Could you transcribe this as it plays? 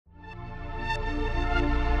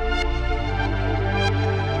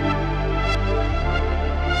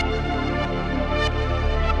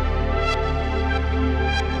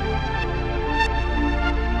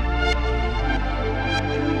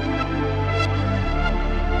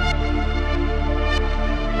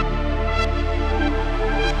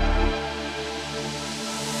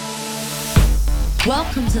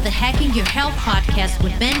Welcome to the Hacking Your Health podcast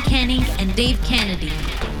with Ben Canning and Dave Kennedy.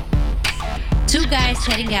 Two guys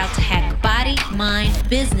heading out to hack body, mind,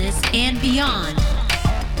 business, and beyond.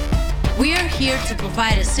 We are here to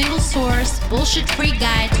provide a single source, bullshit-free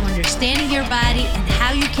guide to understanding your body and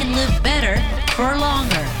how you can live better for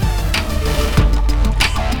longer.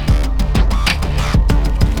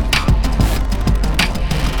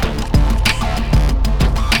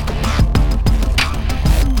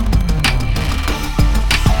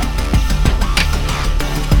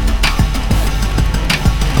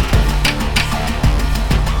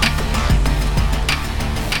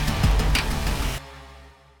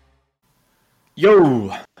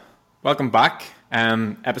 Yo, welcome back.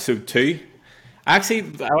 Episode 2. I actually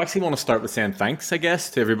want to start with saying thanks, I guess,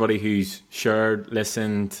 to everybody who's shared,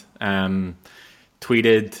 listened,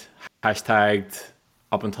 tweeted, hashtagged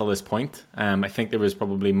up until this point. I think there was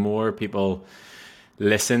probably more people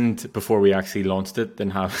listened before we actually launched it than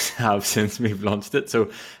have since we've launched it. So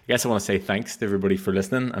I guess I want to say thanks to everybody for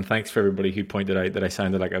listening, and thanks for everybody who pointed out that I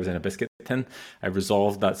sounded like I was in a biscuit tin. I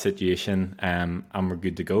resolved that situation, and we're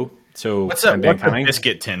good to go. So what's a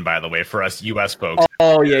biscuit tin, by the way, for us US folks?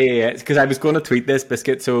 Oh yeah. Because I was going to tweet this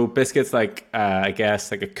biscuit. So biscuits, like I guess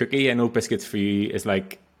like a cookie. I know biscuits for you is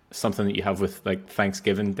like something that you have with like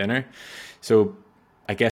Thanksgiving dinner. So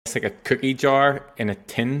I guess it's like a cookie jar in a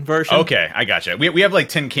tin version. Okay, I gotcha. We have like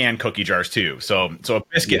tin can cookie jars too. So a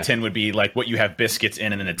biscuit tin would be like what you have biscuits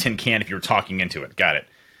in, and then a tin can if you were talking into it. Got it.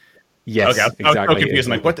 Yes, okay, exactly. I was so confused.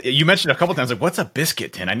 I'm like, what? You mentioned a couple times, like, what's a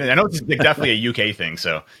biscuit tin? I know it's definitely a UK thing.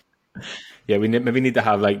 So yeah, we maybe need to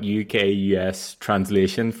have like UK US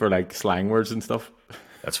translation for like slang words and stuff.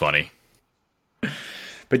 That's funny.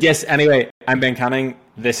 But yes, anyway, I'm Ben Canning.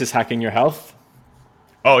 This is Hacking Your Health.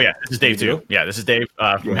 Oh yeah, this is Dave too. Yeah, this is Dave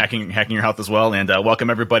from Hacking Your Health as well, and welcome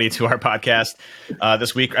everybody to our podcast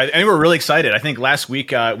this week. I think we're really excited. I think last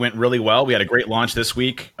week went really well. We had a great launch this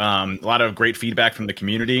week. A lot of great feedback from the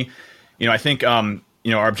community. I think our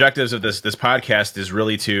objectives of this podcast is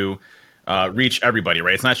really to reach everybody,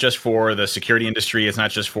 right? It's not just for the security industry. It's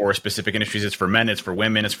not just for specific industries. It's for men. It's for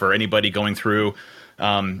women. It's for anybody going through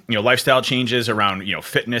lifestyle changes around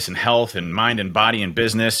fitness and health and mind and body and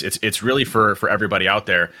business. It's really for everybody out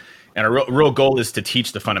there. And our real goal is to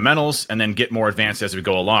teach the fundamentals and then get more advanced as we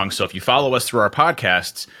go along. So if you follow us through our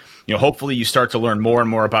podcasts, hopefully you start to learn more and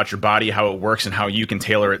more about your body, how it works, and how you can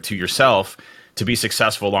tailor it to yourself to be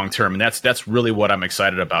successful long term. And that's really what I'm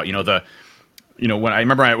excited about. When I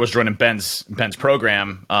remember I was joining Ben's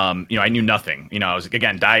program, I knew nothing. I was,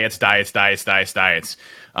 again, diets. And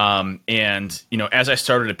as I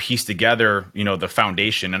started to piece together, the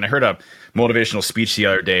foundation, and I heard a motivational speech the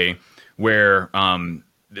other day where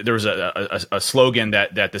there was a slogan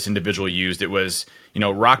that this individual used. It was,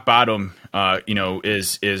 rock bottom,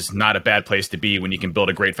 is not a bad place to be when you can build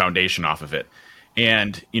a great foundation off of it.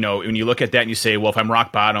 And, when you look at that and you say, well, if I'm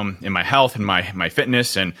rock bottom in my health and my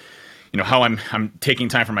fitness and how I'm taking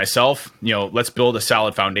time for myself, let's build a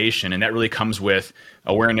solid foundation. And that really comes with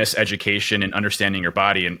awareness, education, and understanding your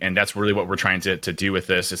body. And that's really what we're trying to do with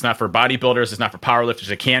this. It's not for bodybuilders. It's not for powerlifters.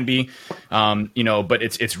 It can be, but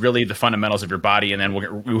it's really the fundamentals of your body. And then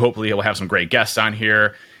we hopefully will have some great guests on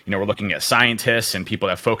here. We're looking at scientists and people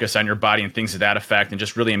that focus on your body and things to that effect, and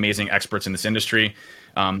just really amazing experts in this industry.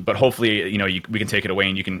 But hopefully, we can take it away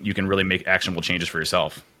and you can really make actionable changes for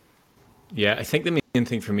yourself. Yeah, I think the main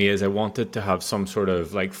thing for me is I wanted to have some sort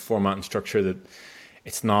of like format and structure that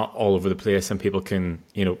it's not all over the place and people can,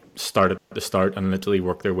 start at the start and literally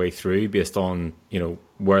work their way through based on,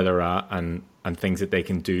 where they're at and things that they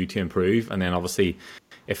can do to improve. And then obviously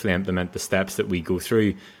if they implement the steps that we go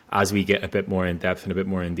through, as we get a bit more in depth and a bit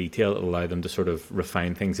more in detail, it'll allow them to sort of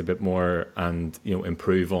refine things a bit more and,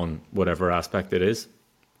 improve on whatever aspect it is.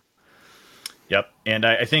 Yep. And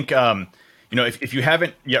I think, if you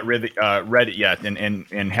haven't yet read it yet,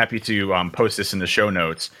 and happy to post this in the show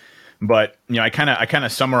notes, but I kind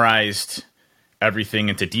of summarized everything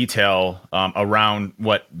into detail around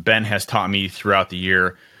what Ben has taught me throughout the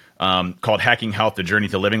year, called Hacking Health: The Journey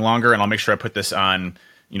to Living Longer. And I'll make sure I put this on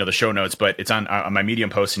the show notes, but it's on my Medium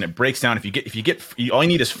post, and it breaks down. If you get all you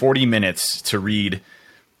need is 40 minutes to read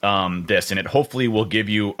this, and it hopefully will give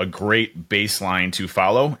you a great baseline to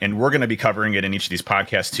follow. And we're going to be covering it in each of these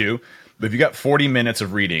podcasts too. But if you got 40 minutes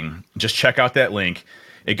of reading, just check out that link.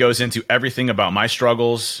 It goes into everything about my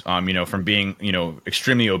struggles, from being,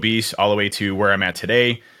 extremely obese all the way to where I'm at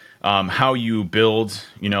today, how you build,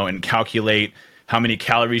 and calculate how many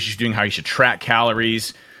calories you're doing, how you should track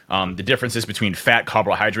calories, the differences between fat,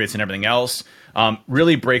 carbohydrates, and everything else.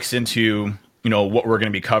 Really breaks into, what we're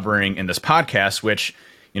going to be covering in this podcast, which,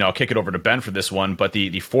 I'll kick it over to Ben for this one, but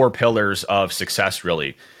the 4 pillars of success,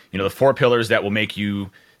 really, the 4 pillars that will make you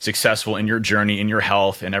successful in your journey, in your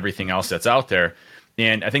health, and everything else that's out there.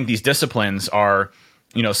 And I think these disciplines are,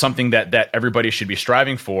 something that everybody should be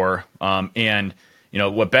striving for. And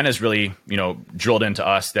what Ben has really, drilled into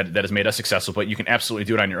us that has made us successful, but you can absolutely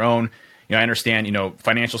do it on your own. I understand,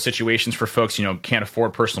 financial situations for folks, can't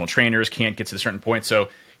afford personal trainers, can't get to a certain point. So,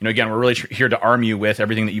 again, we're really here to arm you with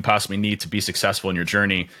everything that you possibly need to be successful in your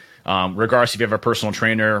journey. Regardless if you have a personal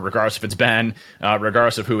trainer, regardless if it's Ben,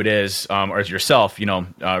 regardless of who it is, or it's yourself,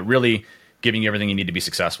 really giving you everything you need to be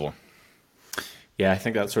successful. Yeah, I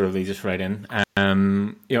think that sort of leads us right in.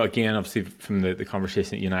 Again, obviously from the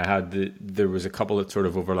conversation that you and I had, there was a couple that sort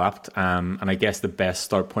of overlapped. And I guess the best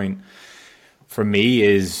start point for me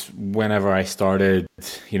is whenever I started,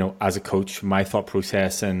 as a coach, my thought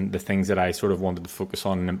process and the things that I sort of wanted to focus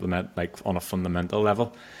on and implement, like on a fundamental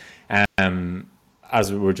level.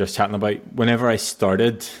 As we were just chatting about, whenever I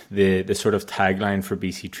started, the sort of tagline for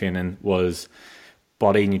BC Training was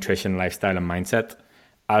body, nutrition, lifestyle, and mindset.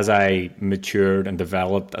 As I matured and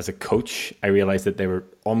developed as a coach, I realized that they were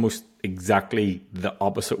almost exactly the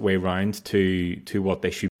opposite way around to what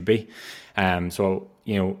they should be. So,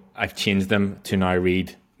 I've changed them to now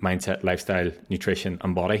read mindset, lifestyle, nutrition,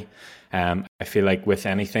 and body. I feel like with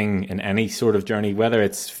anything in any sort of journey, whether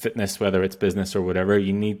it's fitness, whether it's business or whatever,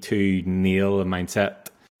 you need to nail a mindset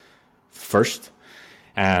first.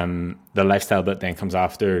 The lifestyle bit then comes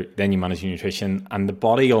after, then you manage your nutrition, and the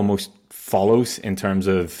body almost follows in terms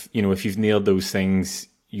of, if you've nailed those things,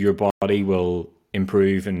 your body will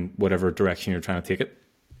improve in whatever direction you're trying to take it.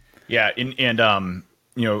 Yeah. And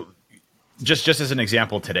just as an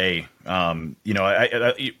example today,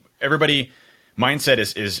 everybody, mindset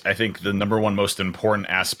is I think the number one most important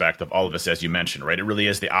aspect of all of this, as you mentioned, right? It really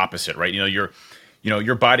is the opposite, right?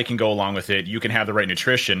 Your body can go along with it. You can have the right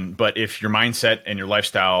nutrition, but if your mindset and your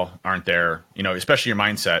lifestyle aren't there, especially your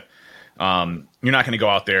mindset, you're not going to go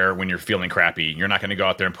out there when you're feeling crappy. You're not going to go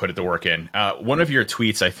out there and put the work in. One of your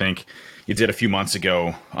tweets, I think you did a few months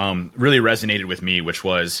ago, really resonated with me, which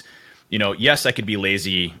was, yes, I could be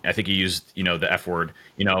lazy. I think you used, the F word.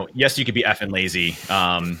 Yes, you could be effing lazy.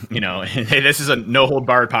 Hey, this is a no hold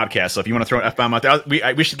barred podcast. So if you want to throw an F-bomb out there,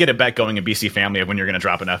 we should get it back going in BC Family of when you're going to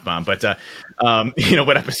drop an F-bomb. But,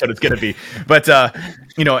 what episode it's going to be. But,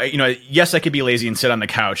 yes, I could be lazy and sit on the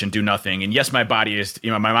couch and do nothing. And yes, my body is,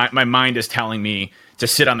 my mind is telling me to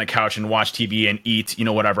sit on the couch and watch TV and eat,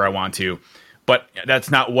 whatever I want to. But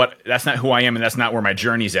that's not who I am. And that's not where my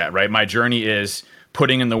journey's at, right? My journey is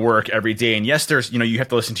putting in the work every day. And yes, there's, you have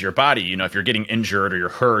to listen to your body. If you're getting injured or you're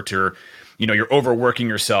hurt or, you're overworking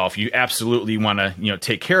yourself, you absolutely want to,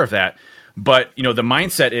 take care of that. But, the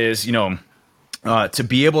mindset is, to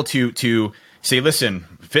be able to say, listen,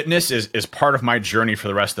 fitness is part of my journey for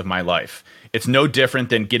the rest of my life. It's no different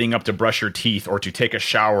than getting up to brush your teeth or to take a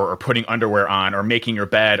shower or putting underwear on or making your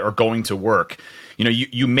bed or going to work.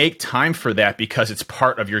 You make time for that because it's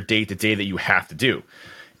part of your day-to-day that you have to do.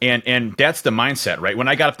 And that's the mindset, right? When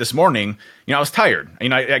I got up this morning, I was tired.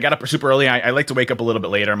 I got up super early. I like to wake up a little bit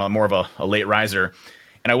later. I'm more of a late riser.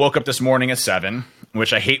 And I woke up this morning at 7,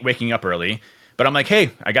 which I hate waking up early. But I'm like, hey,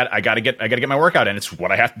 I got to get my workout in. It's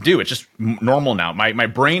what I have to do. It's just normal now. My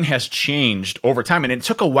brain has changed over time, and it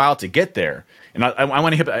took a while to get there. And I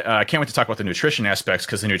want to I can't wait to talk about the nutrition aspects,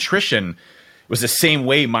 because the nutrition was the same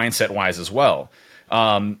way mindset wise as well,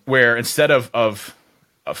 where instead of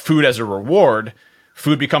food as a reward,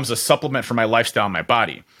 food becomes a supplement for my lifestyle and my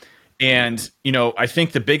body. And, I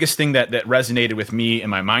think the biggest thing that resonated with me in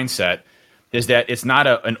my mindset is that it's not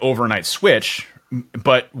an overnight switch,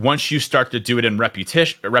 but once you start to do it in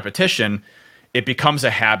repetition, it becomes a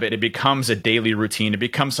habit. It becomes a daily routine. It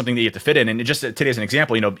becomes something that you have to fit in. And just today's an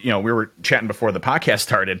example, we were chatting before the podcast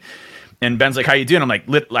started, and Ben's like, how you doing? I'm like,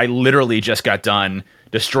 I literally just got done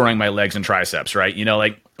destroying my legs and triceps, right?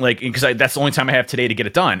 Because that's the only time I have today to get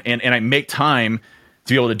it done. And I make time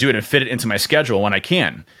to be able to do it and fit it into my schedule when I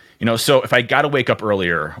can. So if I got to wake up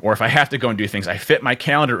earlier, or if I have to go and do things, I fit my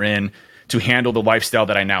calendar in to handle the lifestyle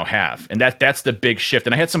that I now have. And that's the big shift.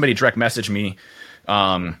 And I had somebody direct message me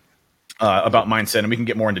about mindset, and we can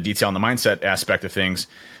get more into detail on the mindset aspect of things.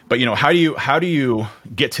 But how do you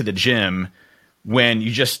get to the gym when you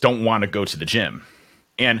just don't want to go to the gym?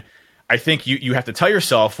 And I think you have to tell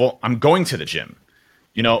yourself, well, I'm going to the gym.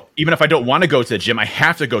 Even if I don't want to go to the gym, I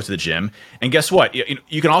have to go to the gym. And guess what?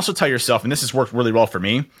 You can also tell yourself, and this has worked really well for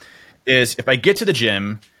me, is if I get to the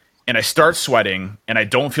gym and I start sweating and I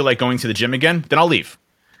don't feel like going to the gym again, then I'll leave.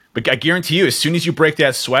 But I guarantee you, as soon as you break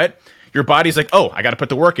that sweat, your body's like, oh, I got to put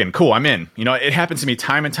the work in. Cool, I'm in. It happens to me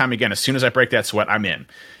time and time again. As soon as I break that sweat, I'm in.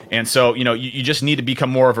 And so, you just need to become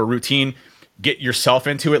more of a routine, get yourself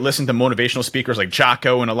into it, listen to motivational speakers like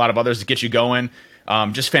Jocko and a lot of others to get you going.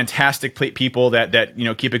 Just fantastic people that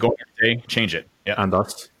keep it going every day, change it. Yeah. And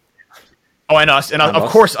us. Oh, and us. And of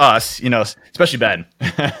course us, especially Ben.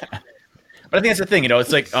 But I think that's the thing,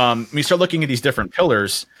 it's like when you start looking at these different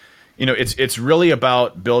pillars, it's really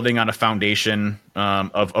about building on a foundation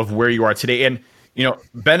of where you are today. And,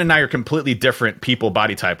 Ben and I are completely different people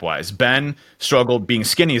body type wise. Ben struggled being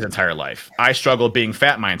skinny his entire life. I struggled being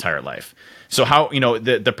fat my entire life. So how,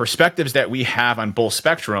 the perspectives that we have on both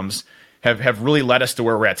spectrums have really led us to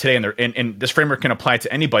where we're at today. And this framework can apply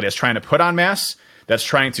to anybody that's trying to put on mass, that's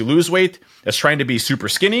trying to lose weight, that's trying to be super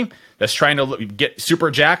skinny, that's trying to get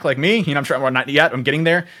super jacked like me. I'm trying. Well, not yet. I'm getting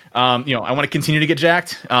there. I want to continue to get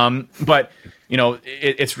jacked. But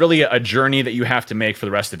it's really a journey that you have to make for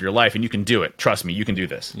the rest of your life, and you can do it. Trust me, you can do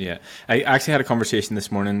this. Yeah, I actually had a conversation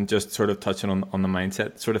this morning, just sort of touching on the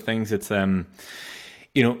mindset sort of things. It's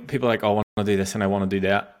people are like, oh, I want to do this and I want to do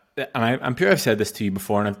that. And I'm sure I've said this to you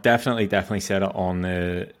before, and I've definitely said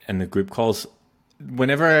it in the group calls.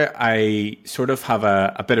 Whenever I sort of have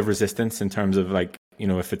a bit of resistance in terms of like,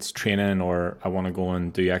 if it's training or I want to go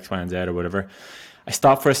and do X, Y, and Z or whatever, I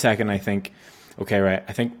stop for a second. And I think, okay, right.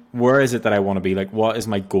 I think, where is it that I want to be? Like, what is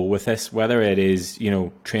my goal with this? Whether it is,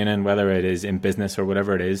 training, whether it is in business or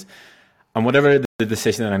whatever it is, and whatever the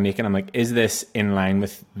decision that I'm making, I'm like, is this in line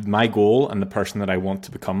with my goal and the person that I want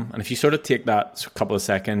to become? And if you sort of take that couple of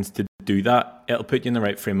seconds to do that, it'll put you in the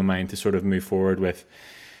right frame of mind to sort of move forward with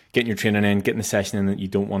getting your training in, getting the session in that you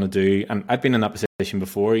don't want to do. And I've been in that position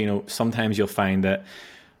before. Sometimes you'll find that,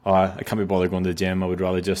 I can't be bothered going to the gym. I would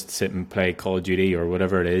rather just sit and play Call of Duty or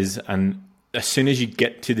whatever it is. And as soon as you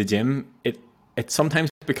get to the gym, it sometimes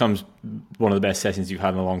becomes one of the best sessions you've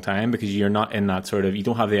had in a long time, because you're not in that sort of, you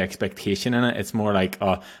don't have the expectation in it. It's more like,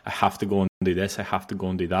 I have to go and do this. I have to go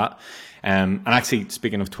and do that. And actually,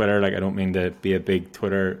 speaking of Twitter, like, I don't mean to be a big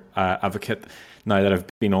Twitter advocate now that I've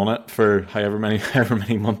been on it for however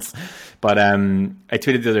many months. But I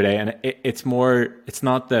tweeted the other day, and it's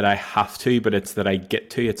not that I have to, but it's that I get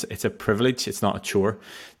to. It's a privilege. It's not a chore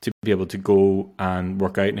to be able to go and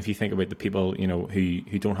work out. And if you think about the people,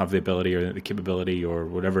 who don't have the ability or the capability or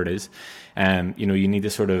whatever it is, you need to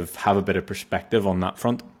sort of have a bit of perspective on that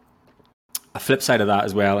front. A flip side of that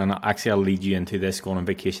as well, and actually I'll lead you into this going on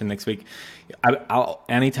vacation next week.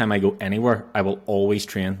 Anytime I go anywhere, I will always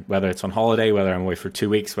train, whether it's on holiday, whether I'm away for 2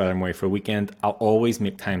 weeks, whether I'm away for a weekend, I'll always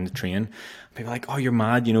make time to train. People are like, oh, you're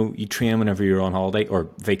mad, you train whenever you're on holiday or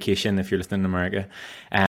vacation if you're listening in America.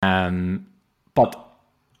 But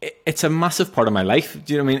it's a massive part of my life.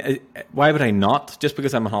 Do you know what I mean? Why would I not? Just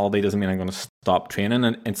because I'm on holiday doesn't mean I'm going to stop training.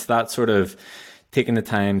 And it's that sort of taking the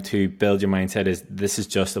time to build your mindset is, this is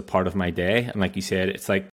just a part of my day. And like you said, it's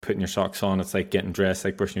like putting your socks on, it's like getting dressed,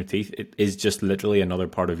 like brushing your teeth. It is just literally another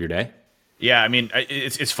part of your day. Yeah, I mean,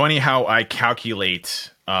 it's funny how I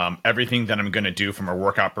calculate everything that I'm going to do from a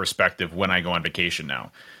workout perspective when I go on vacation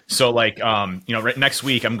now. So like, right next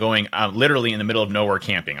week, I'm going literally in the middle of nowhere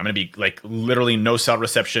camping. I'm going to be like literally no cell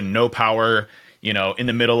reception, no power, in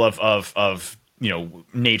the middle of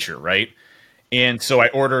nature, right? And so I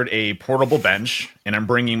ordered a portable bench, and I'm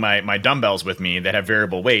bringing my dumbbells with me that have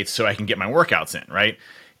variable weights so I can get my workouts in, right?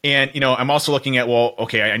 And, I'm also looking at, well,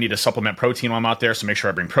 okay, I need to supplement protein while I'm out there, so make sure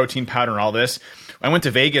I bring protein powder and all this. I went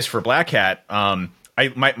to Vegas for Black Hat.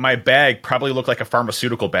 My bag probably looked like a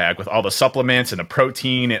pharmaceutical bag with all the supplements and the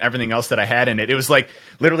protein and everything else that I had in it. It was like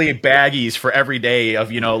literally baggies for every day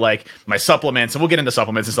of, like my supplements. And we'll get into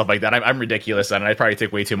supplements and stuff like that. I'm ridiculous and I probably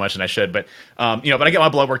take way too much than I should. But, but I get my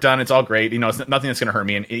blood work done. It's all great. It's nothing that's going to hurt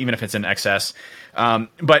me, and even if it's in excess. But,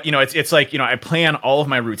 it's like, I plan all of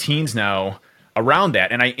my routines now around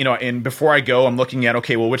that. And and before I go, I'm looking at,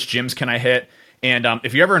 okay, well, which gyms can I hit? And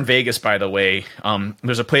if you're ever in Vegas, by the way,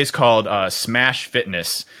 there's a place called Smash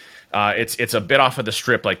Fitness. It's a bit off of the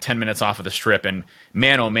strip, like 10 minutes off of the strip. And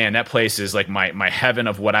man, oh man, that place is like my heaven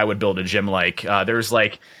of what I would build a gym like. There's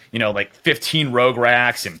like 15 Rogue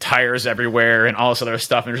racks and tires everywhere and all this other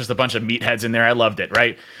stuff. And there's just a bunch of meatheads in there. I loved it,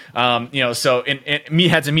 right? So and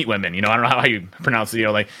meatheads and meat women, I don't know how you pronounce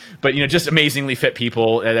it, but just amazingly fit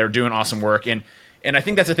people that are doing awesome work. And I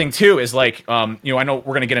think that's the thing too, is like, I know we're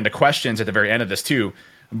going to get into questions at the very end of this too,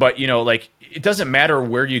 but it doesn't matter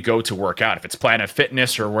where you go to work out. If it's Planet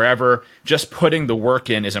Fitness or wherever, just putting the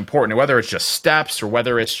work in is important. And whether it's just steps or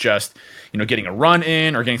whether it's just, getting a run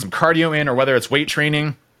in or getting some cardio in, or whether it's weight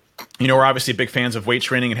training, we're obviously big fans of weight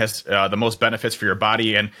training. It has the most benefits for your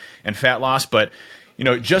body and fat loss, but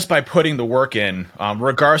just by putting the work in,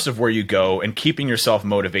 regardless of where you go, and keeping yourself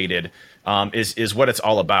motivated, is what it's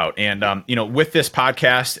all about. And with this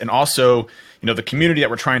podcast, and also the community that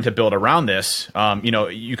we're trying to build around this,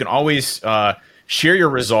 you can always share your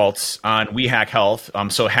results on We Hack Health.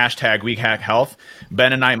 So hashtag We Hack Health.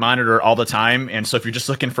 Ben and I monitor all the time. And so if you're just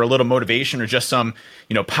looking for a little motivation or just some,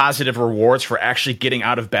 positive rewards for actually getting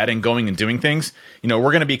out of bed and going and doing things, we're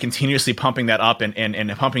going to be continuously pumping that up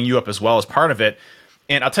and pumping you up as well as part of it.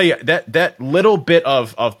 And I'll tell you that little bit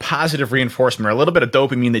of positive reinforcement, or a little bit of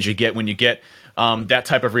dopamine that you get when you get that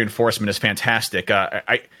type of reinforcement is fantastic.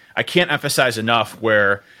 I can't emphasize enough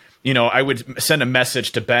where, I would send a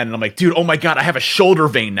message to Ben and I'm like, dude, oh my God, I have a shoulder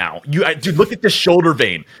vein now. Dude, look at this shoulder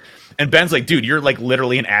vein. And Ben's like, dude, you're like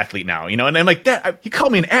literally an athlete now, and I'm like, he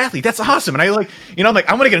called me an athlete. That's awesome. And I'm like,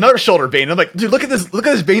 I'm going to get another shoulder vein. And I'm like, dude, look at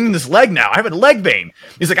this vein in this leg now. I have a leg vein.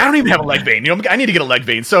 He's like, I don't even have a leg vein. I need to get a leg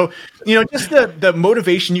vein. So, just the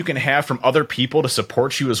motivation you can have from other people to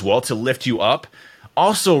support you as well, to lift you up,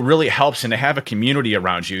 also really helps, and to have a community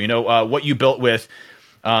around you. What you built with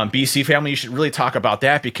BC Family, you should really talk about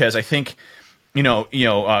that, because I think,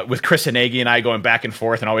 with Chris Hanegi and I going back and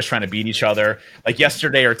forth and always trying to beat each other. Like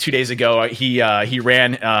yesterday or 2 days ago, he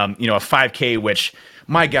ran, a 5K, which,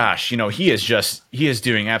 my gosh, he is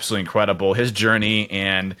doing absolutely incredible. His journey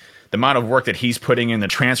and the amount of work that he's putting in, the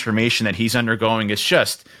transformation that he's undergoing, is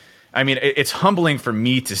just, it's humbling for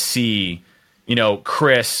me to see,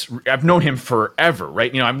 Chris. I've known him forever,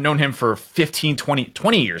 right? I've known him for 15,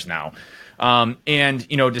 20 years now. And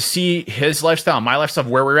to see his lifestyle, my lifestyle,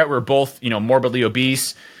 where we're at, we're both, morbidly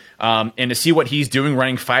obese, and to see what he's doing,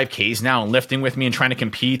 running 5Ks now and lifting with me and trying to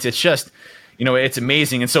compete, it's just, it's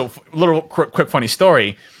amazing. And so, a little quick funny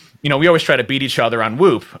story, we always try to beat each other on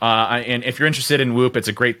Whoop. And if you're interested in Whoop, it's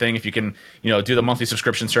a great thing. If you can, do the monthly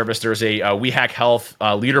subscription service, there's a We Hack Health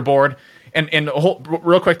leaderboard. And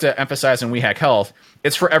real quick to emphasize on We Hack Health,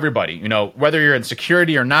 it's for everybody, whether you're in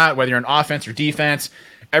security or not, whether you're in offense or defense.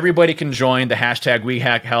 Everybody can join the hashtag We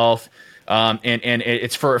Hack Health, and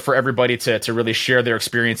it's for everybody to really share their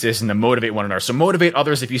experiences and to motivate one another. So motivate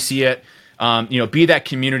others if you see it. Be that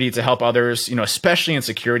community to help others. Especially in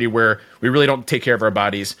security where we really don't take care of our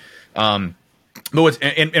bodies. But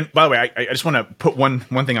and by the way, I just want to put one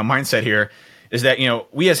thing on mindset here is that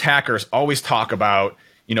we as hackers always talk about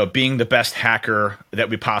being the best hacker that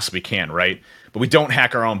we possibly can, right? But we don't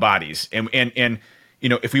hack our own bodies, and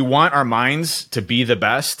if we want our minds to be the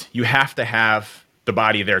best, you have to have the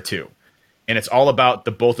body there too. And it's all about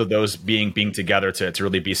the both of those being together to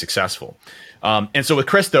really be successful. And so with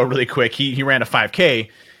Chris, though, really quick, he ran a 5K.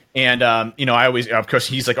 And, I always, of course,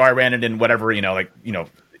 he's like, oh, I ran it in whatever,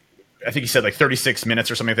 I think he said like 36 minutes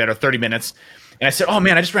or something like that, or 30 minutes. And I said, oh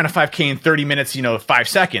man, I just ran a 5K in 30 minutes, 5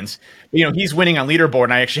 seconds. But, he's winning on leaderboard,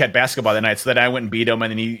 and I actually had basketball that night, so that I went and beat him,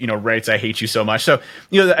 and then he, writes, I hate you so much. So,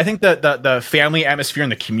 I think the family atmosphere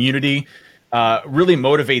and the community really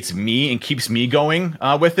motivates me and keeps me going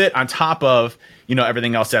with it, on top of,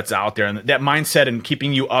 everything else that's out there. And that mindset and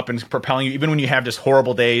keeping you up and propelling you, even when you have just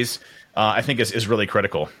horrible days, I think is really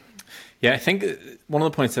critical. Yeah, I think one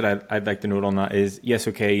of the points that I'd like to note on that is, yes,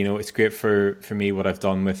 okay, it's great for me what I've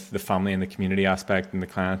done with the family and the community aspect and the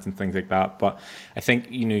clients and things like that. But I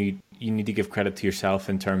think, you need to give credit to yourself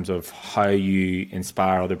in terms of how you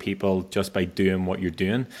inspire other people just by doing what you're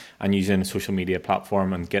doing and using a social media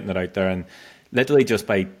platform and getting it out there. And literally just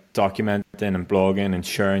by documenting and blogging and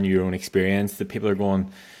sharing your own experience, that people are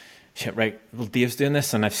going, shit, right, well, Dave's doing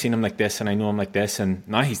this and I've seen him like this and I know him like this and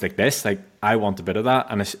now he's like this, like I want a bit of that.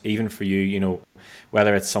 And it's even for you,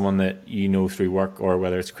 whether it's someone that through work or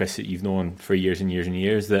whether it's Chris that you've known for years and years and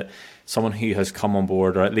years, that someone who has come on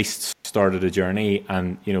board or at least started a journey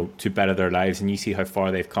and, to better their lives, and you see how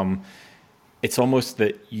far they've come, it's almost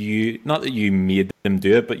that not that you made them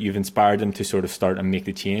do it, but you've inspired them to sort of start and make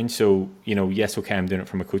the change. So, yes, okay, I'm doing it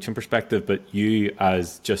from a coaching perspective, but you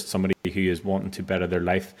as just somebody who is wanting to better their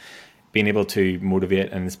life, being able to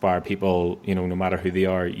motivate and inspire people, no matter who they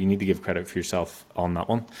are, you need to give credit for yourself on that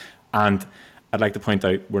one. And I'd like to point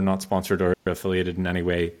out, we're not sponsored or affiliated in any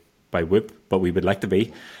way by Whoop, but we would like to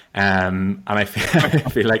be. And I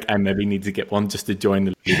feel like I maybe need to get one just to join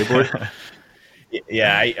the leaderboard.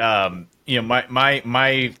 Yeah,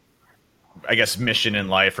 my I guess mission in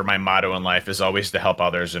life, or my motto in life, is always to help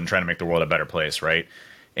others and trying to make the world a better place, right?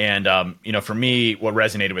 And for me, what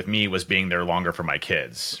resonated with me was being there longer for my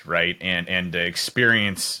kids, right? And to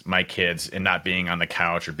experience my kids and not being on the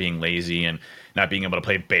couch or being lazy and not being able to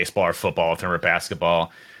play baseball or football with them or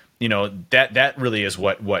basketball. That really is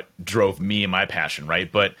what drove me and my passion,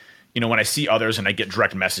 right? But when I see others and I get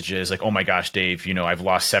direct messages like, oh my gosh, Dave, I've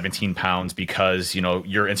lost 17 pounds because,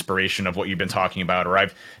 your inspiration of what you've been talking about, or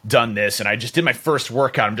I've done this and I just did my first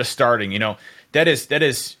workout, I'm just starting, that is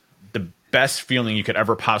the best feeling you could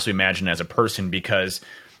ever possibly imagine as a person, because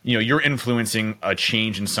you're influencing a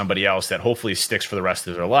change in somebody else that hopefully sticks for the rest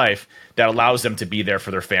of their life, that allows them to be there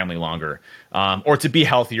for their family longer, or to be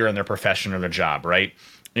healthier in their profession or their job, right?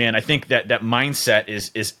 And I think that mindset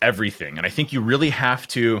is everything. And I think you really have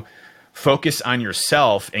to focus on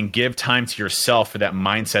yourself and give time to yourself for that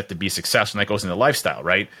mindset to be successful. And that goes into lifestyle,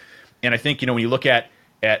 right? And I think, when you look at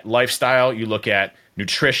lifestyle, you look at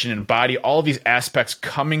nutrition and body, all of these aspects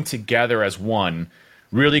coming together as one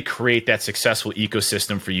really create that successful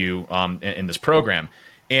ecosystem for you in this program.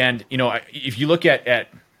 And, if you look at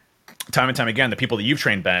time and time again, the people that you've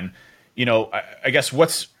trained, Ben, I guess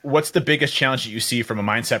what's the biggest challenge that you see from a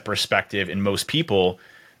mindset perspective in most people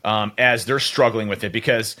as they're struggling with it?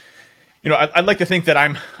 Because I'd like to think that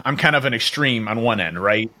I'm kind of an extreme on one end,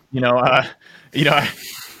 right? When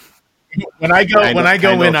I go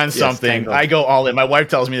in on something, I go all in. My wife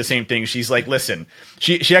tells me the same thing. She's like, listen,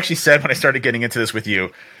 she actually said when I started getting into this with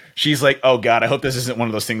you, she's like, oh God, I hope this isn't one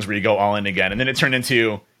of those things where you go all in again. And then it turned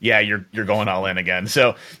into, yeah, you're going all in again.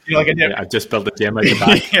 So, I've just built a gym at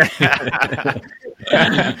the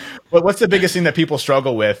back. But what's the biggest thing that people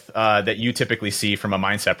struggle with that you typically see from a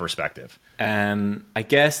mindset perspective? I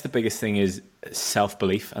guess the biggest thing is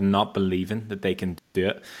self-belief and not believing that they can do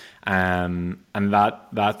it. And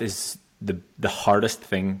that is the hardest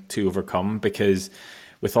thing to overcome, because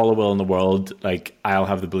with all the will in the world, like, I'll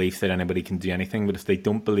have the belief that anybody can do anything, but if they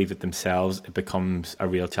don't believe it themselves, it becomes a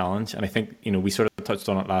real challenge. And I think, we sort of touched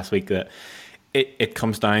on it last week, that it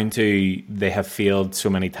comes down to they have failed so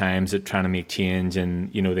many times at trying to make change,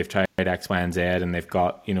 and they've tried X, Y, and Z, and they've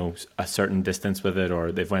got a certain distance with it,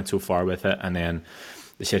 or they've went so far with it, and then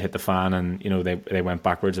the shit hit the fan, and they went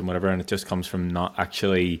backwards and whatever. And it just comes from not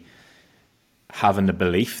actually having the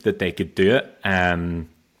belief that they could do it.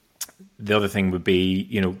 The other thing would be,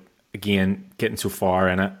 again, getting so far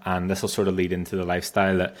in it, and this will sort of lead into the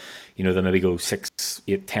lifestyle that, they'll maybe go 6,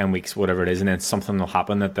 8, 10 weeks, whatever it is, and then something will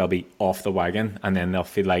happen that they'll be off the wagon, and then they'll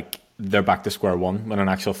feel like they're back to square one, when in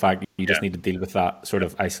actual fact, you just need to deal with that sort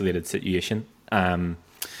of isolated situation, and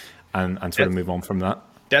sort of move on from that.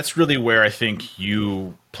 That's really where I think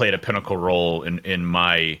you played a pinnacle role in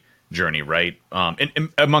my journey, right? And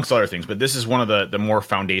amongst other things, but this is one of the more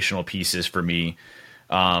foundational pieces for me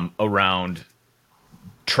around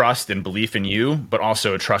trust and belief in you, but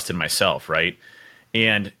also trust in myself, right?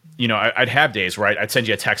 And I'd have days where I'd send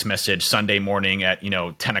you a text message Sunday morning at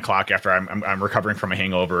 10 o'clock after I'm recovering from a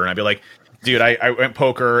hangover, and I'd be like, dude, I went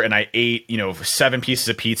poker and I ate 7 pieces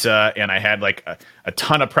of pizza, and I had like a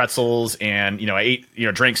ton of pretzels, and I ate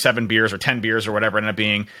drank 7 beers or 10 beers or whatever it ended up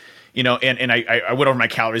being, and I went over my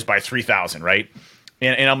calories by 3,000, right?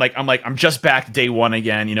 And I'm just back to day one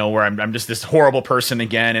again, where I'm just this horrible person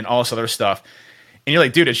again, and all this other stuff. And you're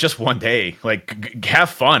like, dude, it's just one day. Like,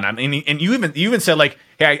 have fun. I mean, and you even said, like,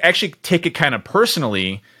 hey, I actually take it kind of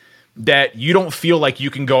personally that you don't feel like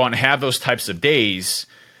you can go on and have those types of days,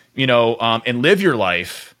 and live your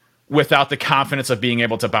life without the confidence of being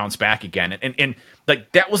able to bounce back again. And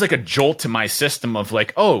like, that was like a jolt to my system of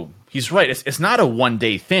like, oh, he's right. It's not a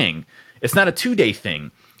one-day thing. It's not a 2-day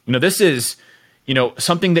thing. This is,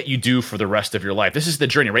 something that you do for the rest of your life. This is the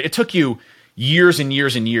journey, right? It took you years and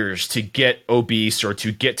years and years to get obese, or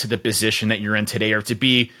to get to the position that you're in today, or to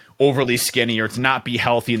be overly skinny, or to not be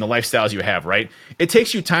healthy in the lifestyles you have, right? It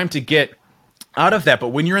takes you time to get out of that. But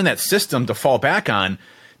when you're in that system to fall back on,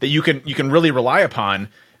 that you can really rely upon,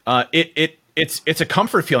 it's a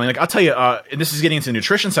comfort feeling. Like, I'll tell you, and this is getting into the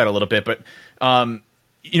nutrition side a little bit, but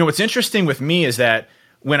what's interesting with me is that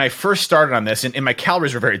when I first started on this, and my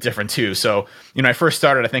calories were very different too. So, I first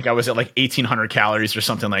started, I think I was at like 1,800 calories or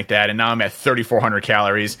something like that. And now I'm at 3,400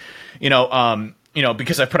 calories,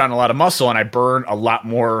 because I put on a lot of muscle and I burn a lot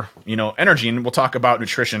more, energy. And we'll talk about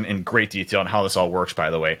nutrition in great detail and how this all works,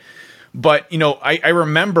 by the way. But, I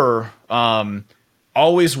remember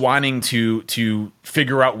always wanting to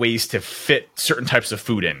figure out ways to fit certain types of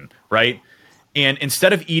food in, right? And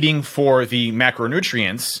instead of eating for the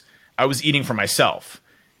macronutrients, I was eating for myself.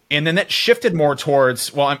 And then that shifted more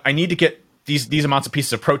towards, well, I need to get these amounts of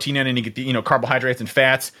pieces of protein in, and to get the carbohydrates and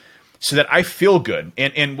fats so that I feel good.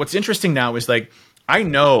 And what's interesting now is, like, I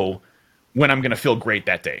know when I'm going to feel great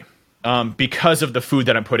that day because of the food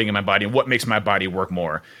that I'm putting in my body and what makes my body work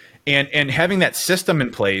more. And having that system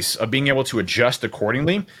in place of being able to adjust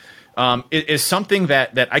accordingly is something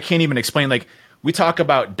that I can't even explain. Like, we talk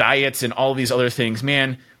about diets and all of these other things,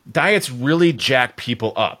 man. Diets really jack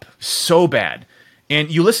people up so bad. And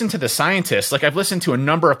you listen to the scientists, like I've listened to a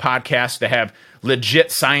number of podcasts that have legit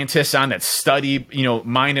scientists on that study,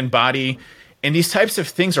 mind and body. And these types of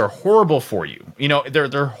things are horrible for you.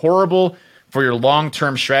 They're horrible for your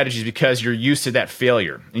long-term strategies because you're used to that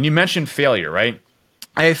failure. And you mentioned failure, right?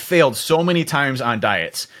 I have failed so many times on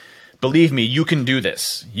diets. Believe me, you can do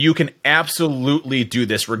this. You can absolutely do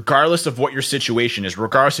this, regardless of what your situation is,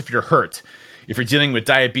 regardless if you're hurt, if you're dealing with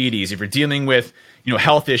diabetes, if you're dealing with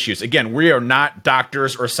health issues. Again, we are not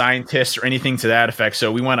doctors or scientists or anything to that effect.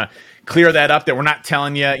 So we want to clear that up, that we're not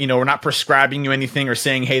telling you, we're not prescribing you anything or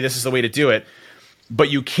saying, hey, this is the way to do it.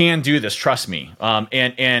 But you can do this, trust me.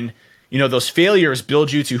 And those failures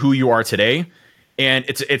build you to who you are today. And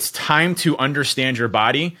it's time to understand your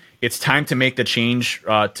body. It's time to make the change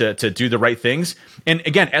to do the right things. And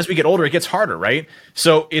again, as we get older, it gets harder, right?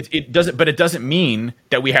 So it doesn't mean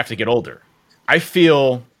that we have to get older. I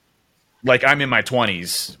feel like I'm in my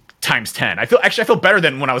 20s times 10. I feel better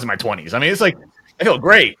than when I was in my 20s. I mean, it's like, I feel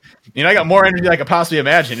great. I got more energy than I could possibly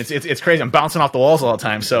imagine. It's crazy. I'm bouncing off the walls all the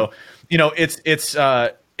time. So,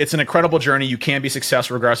 it's an incredible journey. You can be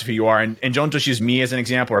successful regardless of who you are. And don't just use me as an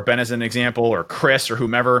example or Ben as an example or Chris or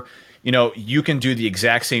whomever. You can do the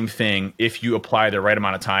exact same thing if you apply the right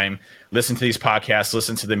amount of time. Listen to these podcasts,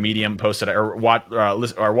 listen to the Medium post that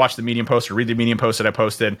watch the Medium post or read the Medium post that I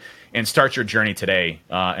posted, and start your journey today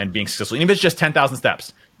and being successful. Even if it's just 10,000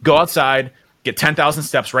 steps, go outside, get 10,000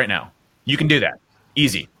 steps right now. You can do that.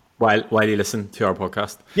 Easy. While you listen to our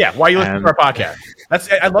podcast. Yeah, while you listen to our podcast.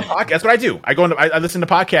 I love podcasts. That's what I do. I listen to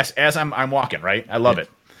podcasts as I'm walking, right? I love it.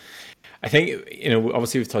 I think,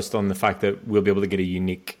 obviously we've touched on the fact that we'll be able to get a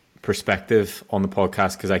unique perspective on the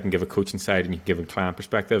podcast because I can give a coaching side and you can give a client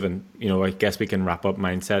perspective. And, I guess we can wrap up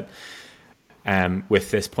mindset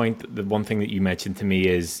with this point. The one thing that you mentioned to me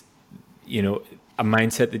is, a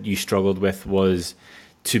mindset that you struggled with was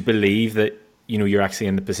to believe that, you're actually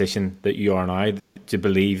in the position that you are now, to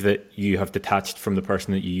believe that you have detached from the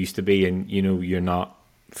person that you used to be and, you're not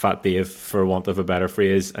Fat Dave, for want of a better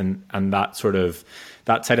phrase, and that side of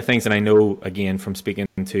things. And I know, again, from speaking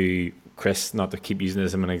to Chris, not to keep using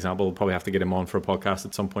this as an example, we'll probably have to get him on for a podcast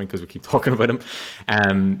at some point because we keep talking about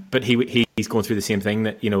him. But he's going through the same thing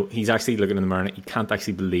that, he's actually looking in the mirror and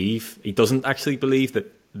he doesn't actually believe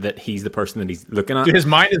that he's the person that he's looking at. Dude, his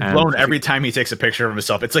mind is blown every time he takes a picture of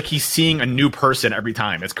himself. It's like he's seeing a new person every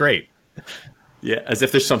time. It's great. Yeah, as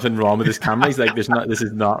if there's something wrong with his camera. He's like, this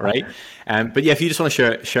is not right. But yeah, if you just want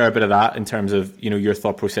to share a bit of that in terms of, your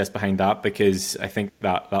thought process behind that, because I think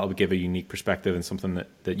that'll give a unique perspective and something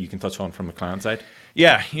that you can touch on from the client side.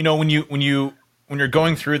 Yeah, when you're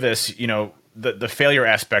going through this, the failure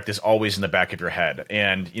aspect is always in the back of your head.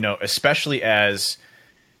 And, especially as,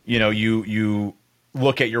 you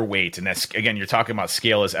look at your weight, and that's, again, you're talking about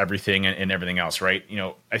scale is everything and everything else, right?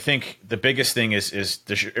 I think the biggest thing is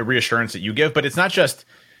the reassurance that you give, but it's not just,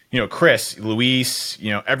 Chris, Luis,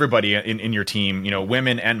 everybody in your team,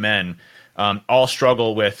 women and men, all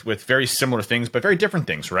struggle with very similar things, but very different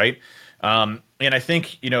things, right? And I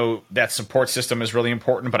think, that support system is really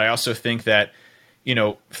important, but I also think that,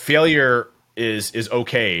 failure is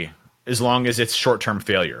okay as long as it's short-term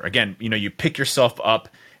failure. Again, you pick yourself up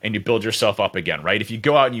and you build yourself up again, right? If you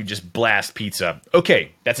go out and you just blast pizza,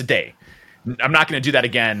 okay, that's a day. I'm not going to do that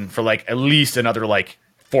again for at least another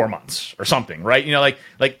 4 months or something, right?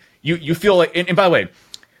 You feel like, and by the way,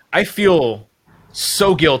 I feel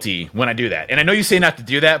so guilty when I do that. And I know you say not to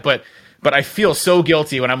do that, but I feel so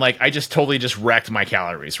guilty when I'm like, I just totally just wrecked my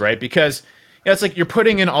calories, right? Because it's like you're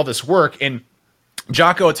putting in all this work, and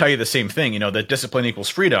Jocko will tell you the same thing, that discipline equals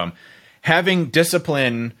freedom. Having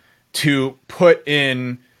discipline to put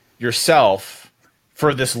in yourself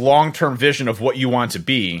for this long-term vision of what you want to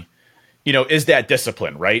be, is that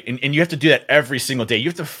discipline, right? And you have to do that every single day. You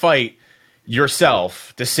have to fight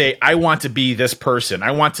yourself to say, I want to be this person.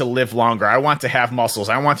 I want to live longer. I want to have muscles.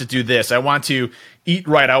 I want to do this. I want to eat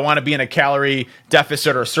right. I want to be in a calorie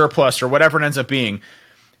deficit or surplus or whatever it ends up being.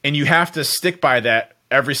 And you have to stick by that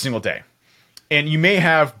every single day. And you may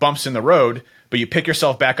have bumps in the road, but you pick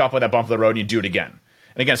yourself back up with that bump in the road and you do it again.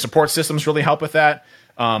 And again, support systems really help with that.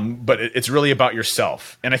 But it's really about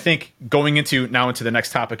yourself. And I think going into the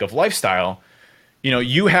next topic of lifestyle,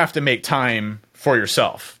 you have to make time for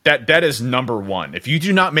yourself. That is number one. If you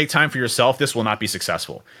do not make time for yourself, this will not be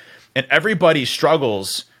successful. And everybody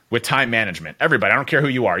struggles with time management. Everybody, I don't care who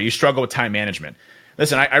you are, you struggle with time management.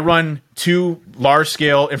 Listen, I run 2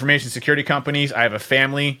 large-scale information security companies. I have a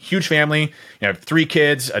family, huge family. I have 3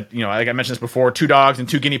 kids. Like I mentioned this before, 2 dogs and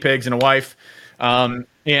 2 guinea pigs and a wife.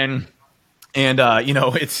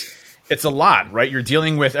 It's a lot, right? You're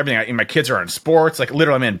dealing with everything. My kids are in sports,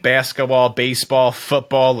 literally I'm in basketball, baseball,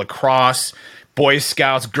 football, lacrosse, Boy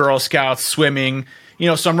Scouts, Girl Scouts, swimming,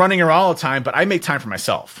 so I'm running around all the time, but I make time for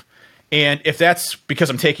myself. And if that's because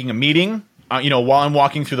I'm taking a meeting, while I'm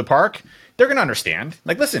walking through the park, they're going to understand.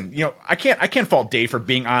 Like, listen, I can't fault Dave for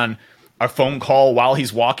being on a phone call while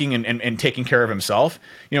he's walking and taking care of himself.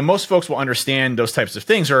 Most folks will understand those types of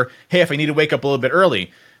things. Or, hey, if I need to wake up a little bit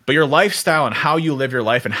early. But your lifestyle and how you live your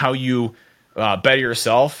life and how you better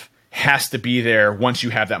yourself has to be there once you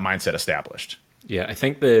have that mindset established. Yeah, I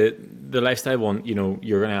think the lifestyle one,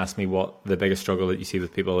 you're going to ask me what the biggest struggle that you see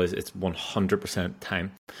with people is. It's 100%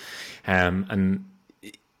 time. And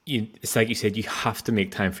it's like you said, you have to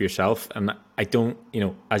make time for yourself. And I don't,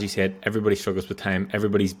 as you said, everybody struggles with time.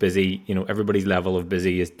 Everybody's busy. Everybody's level of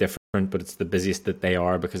busy is different, but it's the busiest that they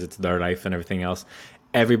are because it's their life and everything else.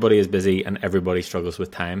 Everybody is busy and everybody struggles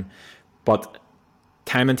with time. But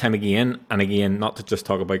time and time again, and again, not to just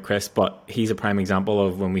talk about Chris, but he's a prime example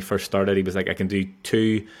of when we first started, he was like, I can do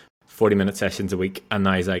 2 40-minute sessions a week. And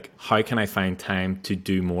now he's like, how can I find time to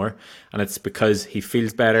do more? And it's because he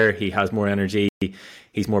feels better. He has more energy.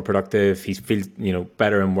 He's more productive. He feels,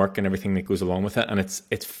 better in work and everything that goes along with it. And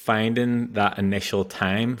it's finding that initial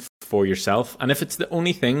time for yourself. And if it's the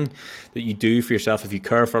only thing that you do for yourself, if you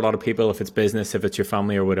care for a lot of people, if it's business, if it's your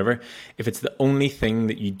family or whatever, if it's the only thing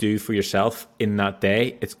that you do for yourself in that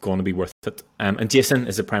day, it's going to be worth it. And Jason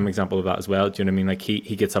is a prime example of that as well. Do you know what I mean? Like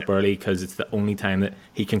he gets up early because it's the only time that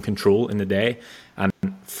he can control in the day. And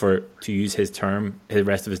to use his term, the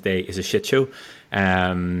rest of his day is a shit show.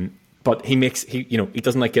 But he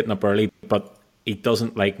doesn't like getting up early, but he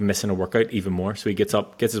doesn't like missing a workout even more. So he gets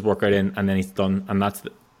up, gets his workout in, and then he's done. And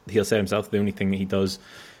he'll say himself, the only thing that he does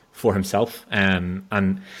for himself. And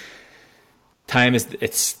time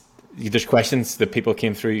there's questions that people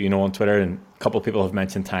came through, on Twitter, and a couple of people have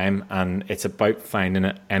mentioned time, and it's about finding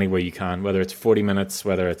it anywhere you can, whether it's 40 minutes,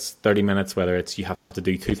 whether it's 30 minutes, whether it's you have to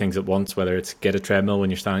do 2 things at once, whether it's get a treadmill when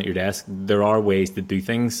you're standing at your desk. There are ways to do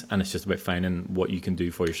things, and it's just about finding what you can do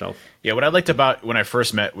for yourself. Yeah, what I liked about when I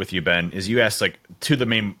first met with you, Ben, is you asked like 2 of the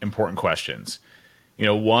main important questions.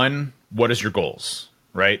 One, what is your goals,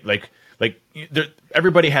 right? Like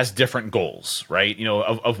everybody has different goals, right?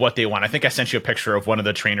 Of what they want. I think I sent you a picture of one of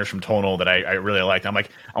the trainers from Tonal that I really liked. I'm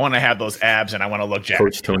like, I want to have those abs and I want to look jacked.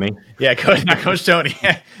 Coach Tony. Yeah, not Coach Tony,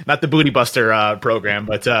 not the Booty Buster program.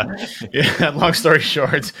 But long story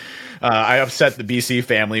short, I upset the BC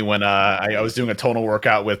family when I was doing a Tonal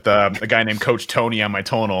workout with a guy named Coach Tony on my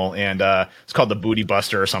Tonal, and it's called the Booty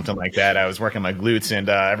Buster or something like that. I was working my glutes, and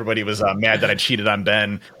everybody was mad that I cheated on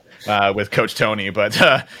Ben with Coach Tony, but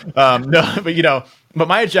but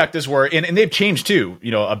my objectives were, and they've changed too,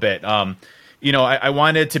 a bit. I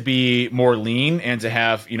wanted to be more lean and to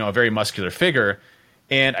have, a very muscular figure,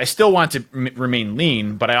 and I still want to remain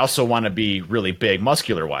lean, but I also want to be really big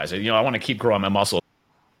muscular wise. I want to keep growing my muscle.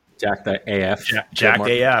 Jacked AF. Jacked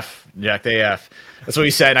AF. That's what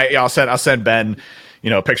he said. I'll send Ben,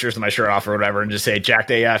 pictures of my shirt off or whatever, and just say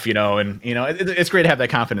jacked AF, it's great to have that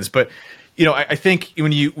confidence, but I think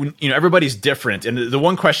when everybody's different, and the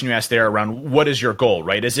one question you asked there around what is your goal,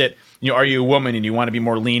 right? Is it, are you a woman and you want to be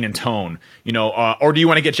more lean in tone, or do you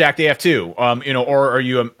want to get jacked AF too? Or are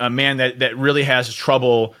you a man that really has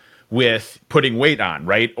trouble with putting weight on,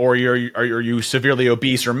 right? Or are you severely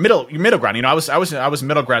obese or middle ground? I was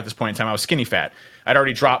middle ground at this point in time. I was skinny fat. I'd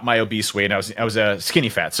already dropped my obese weight. And I was a skinny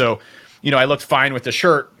fat. So, I looked fine with the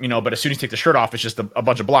shirt, but as soon as you take the shirt off, it's just a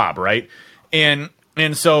bunch of blob, right? And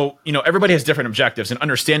so, everybody has different objectives, and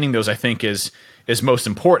understanding those, I think, is most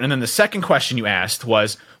important. And then the second question you asked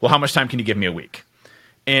was, well, how much time can you give me a week?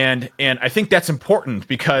 And I think that's important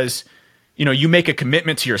because, you make a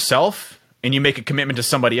commitment to yourself and you make a commitment to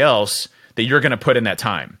somebody else that you're going to put in that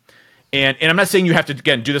time. And I'm not saying you have to,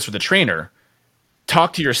 again, do this with a trainer.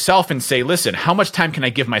 Talk to yourself and say, listen, how much time can I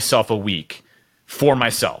give myself a week for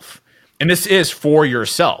myself? And this is for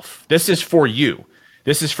yourself. This is for you.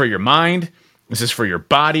 This is for your mind. This is for your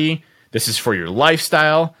body. This is for your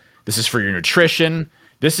lifestyle. This is for your nutrition.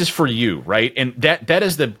 This is for you, right? And that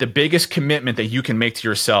is the biggest commitment that you can make to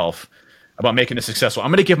yourself about making it successful. I'm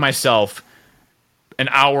going to give myself an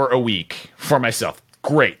hour a week for myself.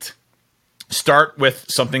 Great. Start with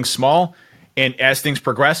something small, and as things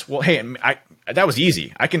progress, well, hey, that was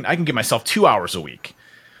easy. I can give myself 2 hours a week.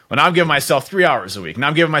 Well, now I'm giving myself 3 hours a week. Now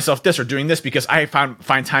I'm giving myself this or doing this because I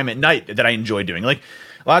find time at night that I enjoy doing. Like,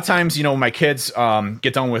 a lot of times, when my kids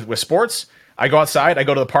get done with sports, I go outside, I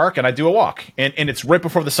go to the park, and I do a walk. And it's right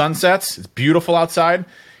before the sun sets. It's beautiful outside.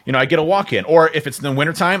 I get a walk in. Or if it's in the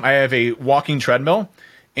wintertime, I have a walking treadmill,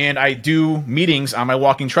 and I do meetings on my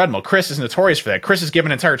walking treadmill. Chris is notorious for that. Chris has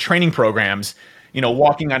given entire training programs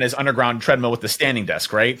walking on his underground treadmill with the standing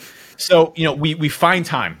desk, right? So, we find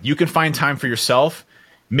time. You can find time for yourself.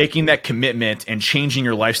 Making that commitment and changing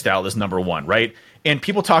your lifestyle is number one, right? And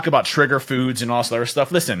people talk about trigger foods and all this other stuff.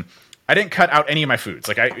 Listen, I didn't cut out any of my foods.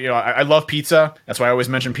 Like I love pizza. That's why I always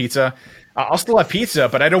mention pizza. I'll still have pizza,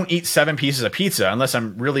 but I don't eat 7 pieces of pizza unless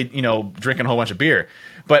I'm really, drinking a whole bunch of beer.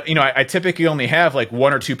 But, I typically only have like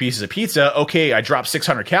 1 or 2 pieces of pizza. Okay, I dropped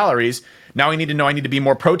 600 calories. Now I need to be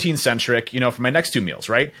more protein centric, for my next 2 meals,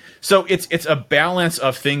 right? So it's a balance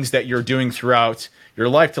of things that you're doing throughout your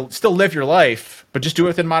life to still live your life, but just do it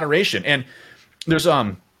within moderation. And there's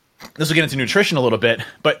this will get into nutrition a little bit,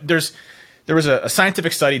 but there was a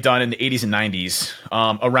scientific study done in the 80s and 90s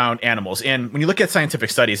around animals. And when you look at scientific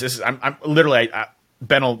studies, I'm literally,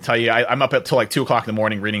 Ben will tell you, I'm up until like 2 o'clock in the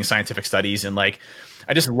morning reading scientific studies. And like,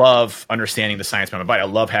 I just love understanding the science behind my body.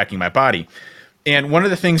 I love hacking my body. And one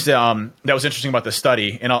of the things that was interesting about this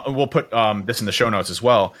study, and we'll put this in the show notes as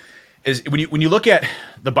well, is when you look at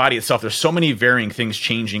the body itself, there's so many varying things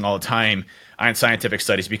changing all the time on scientific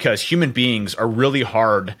studies because human beings are really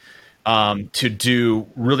hard to do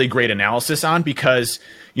really great analysis on because,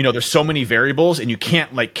 there's so many variables and you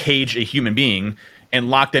can't like cage a human being and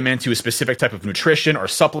lock them into a specific type of nutrition or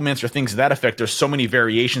supplements or things to that effect. There's so many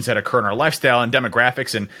variations that occur in our lifestyle and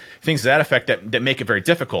demographics and things to that effect that make it very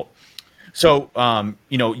difficult. So,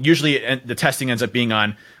 usually the testing ends up being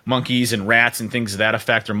on monkeys and rats and things of that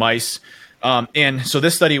effect or mice. And so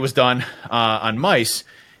this study was done on mice.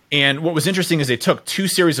 And what was interesting is they took 2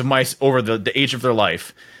 series of mice over the age of their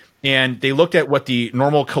life. And they looked at what the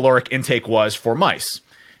normal caloric intake was for mice.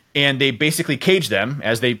 And they basically caged them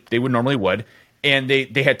as they would normally would. And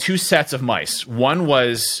they had 2 sets of mice. One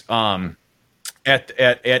was at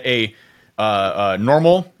a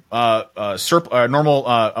normal normal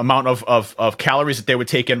amount of calories that they would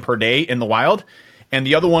take in per day in the wild. And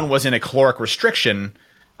the other one was in a caloric restriction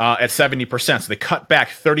at 70%. So they cut back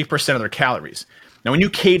 30% of their calories. Now, when you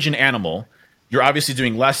cage an animal, you're obviously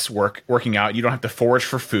doing less working out. You don't have to forage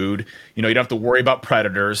for food. You don't have to worry about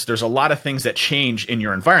predators. There's a lot of things that change in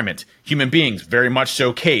your environment. Human beings, very much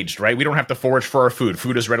so caged, right? We don't have to forage for our food.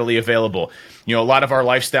 Food is readily available. A lot of our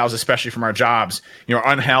lifestyles, especially from our jobs, are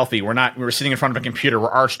unhealthy. We're sitting in front of a computer. We're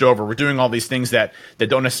arched over. We're doing all these things that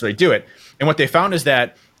don't necessarily do it. And what they found is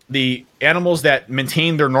that the animals that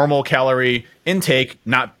maintain their normal calorie intake,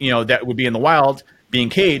 not, that would be in the wild, being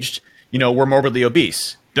caged, were morbidly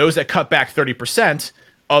obese. Those that cut back 30%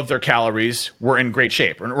 of their calories were in great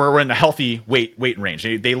shape, or were in a healthy weight range.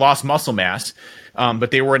 They lost muscle mass,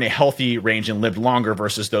 but they were in a healthy range and lived longer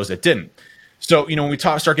versus those that didn't. So, when we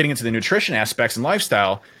start getting into the nutrition aspects and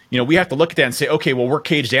lifestyle, we have to look at that and say, okay, well, we're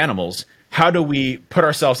caged animals. How do we put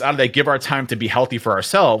ourselves out of that, give our time to be healthy for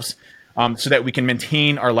ourselves so that we can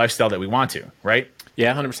maintain our lifestyle that we want to, right?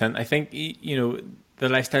 Yeah, 100%. I think, the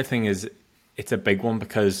lifestyle thing it's a big one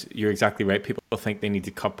because you're exactly right. People think they need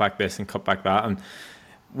to cut back this and cut back that. And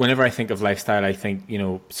whenever I think of lifestyle, I think,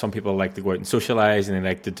 some people like to go out and socialize and they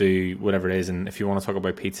like to do whatever it is. And if you want to talk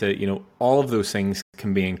about pizza, all of those things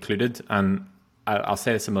can be included. And I'll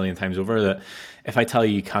say this a million times over that if I tell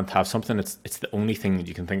you can't have something, it's the only thing that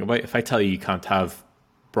you can think about. If I tell you can't have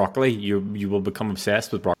broccoli, you will become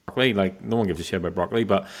obsessed with broccoli. Like no one gives a shit about broccoli,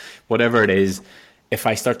 but whatever it is, if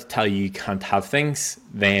I start to tell you can't have things,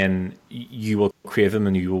 then you will crave them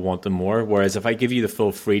and you will want them more. Whereas if I give you the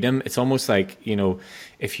full freedom, it's almost like,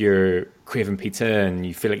 if you're craving pizza and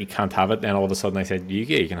you feel like you can't have it, then all of a sudden I said, you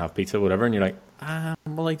can have pizza, whatever. And you're like,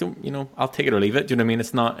 well, I don't, I'll take it or leave it. Do you know what I mean?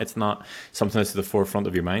 It's not something that's at the forefront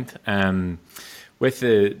of your mind. With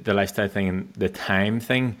the lifestyle thing and the time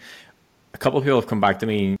thing, a couple of people have come back to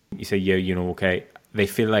me. You say, yeah, okay. They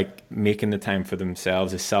feel like making the time for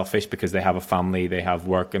themselves is selfish because they have a family, they have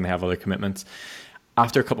work, and they have other commitments.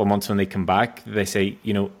 After a couple of months when they come back, they say,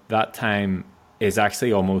 that time is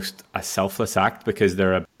actually almost a selfless act because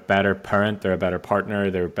they're a better parent, they're a better partner,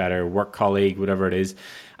 they're a better work colleague, whatever it is.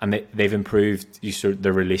 And they've improved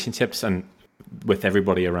their relationships and with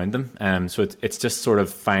everybody around them. So it's just sort of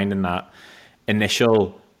finding that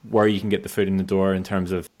initial where you can get the foot in the door in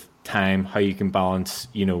terms of time, how you can balance,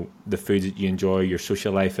 the foods that you enjoy, your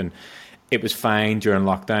social life. And it was fine during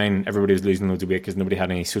lockdown. Everybody was losing loads of weight because nobody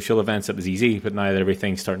had any social events. It was easy, but now that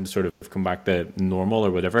everything's starting to sort of come back to normal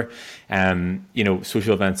or whatever,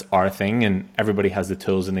 social events are a thing and everybody has the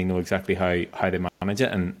tools and they know exactly how they manage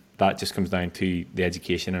it. And that just comes down to the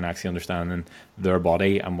education and actually understanding their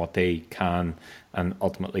body and what they can and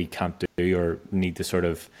ultimately can't do or need to sort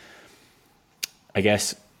of, I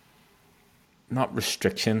guess, not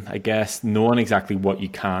restriction, I guess, knowing exactly what you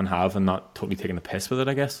can have and not totally taking the piss with it,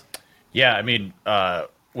 I guess. Yeah, I mean,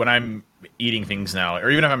 when I'm eating things now, or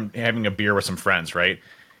even if I'm having a beer with some friends, right?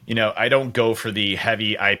 I don't go for the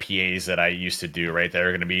heavy IPAs that I used to do, right? That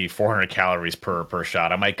are going to be 400 calories per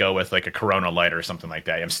shot. I might go with like a Corona Light or something like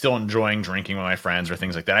that. I'm still enjoying drinking with my friends or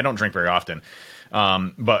things like that. I don't drink very often.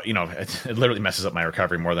 But it literally messes up my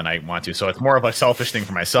recovery more than I want to. So it's more of a selfish thing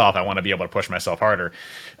for myself. I want to be able to push myself harder.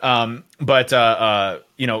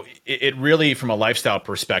 It really, from a lifestyle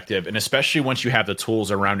perspective, and especially once you have the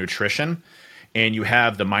tools around nutrition and you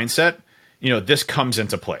have the mindset, this comes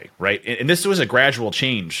into play, right? And this was a gradual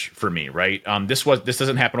change for me, right? This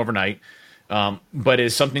doesn't happen overnight, but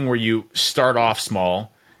it's something where you start off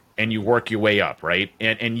small and you work your way up, right?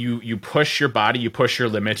 And you push your body, you push your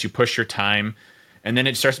limits, you push your time, and then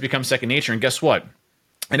it starts to become second nature. And guess what?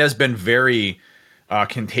 It has been very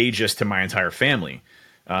contagious to my entire family.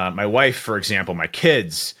 My wife, for example, my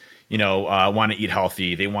kids, want to eat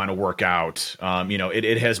healthy. They want to work out.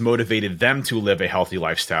 It has motivated them to live a healthy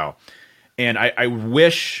lifestyle. And I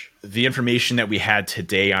wish the information that we had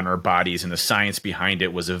today on our bodies and the science behind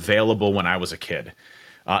it was available when I was a kid.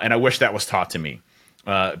 And I wish that was taught to me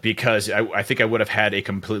because I think I would have had a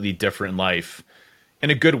completely different life in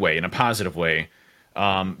a good way, in a positive way,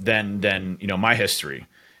 than my history.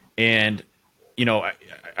 And,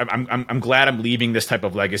 I'm glad I'm leaving this type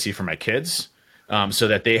of legacy for my kids. So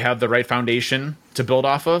that they have the right foundation to build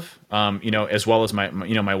off of, as well as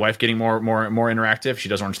my wife getting more interactive. She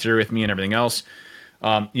does Orange Theory with me and everything else.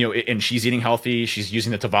 And she's eating healthy. She's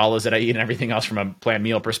using the Tavalas that I eat and everything else from a planned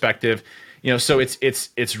meal perspective. So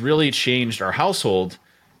it's really changed our household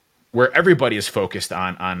where everybody is focused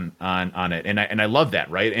on it. And I love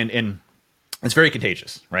that. Right. And it's very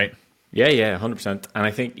contagious, right? Yeah, 100%. And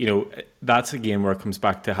I think, that's again where it comes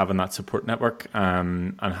back to having that support network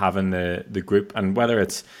and having the group. And whether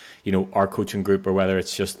it's, our coaching group or whether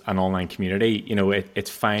it's just an online community, it's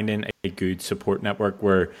finding a good support network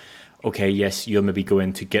where, okay, yes, you'll maybe go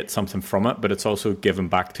in to get something from it, but it's also giving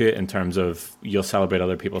back to it in terms of you'll celebrate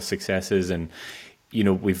other people's successes. And,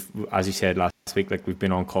 we've, as you said last week, like we've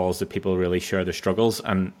been on calls that people really share their struggles.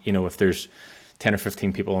 And, if there's 10 or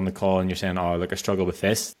 15 people on the call and you're saying, oh, look, I struggle with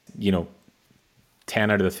this, 10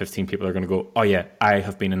 out of the 15 people are going to go, oh yeah, I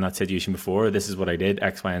have been in that situation before. This is what I did,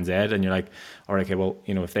 X, Y, and Z. And you're like, all right, okay, well,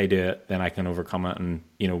 if they do it, then I can overcome it. And,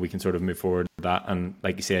 we can sort of move forward with that. And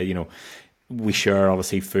like you said, we share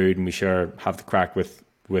obviously food and we have the crack with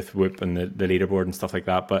Whoop and the leaderboard and stuff like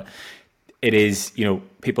that. But it is,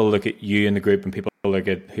 people look at you in the group and people look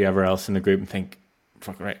at whoever else in the group and think,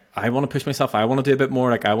 fuck, right, I want to push myself. I want to do a bit more.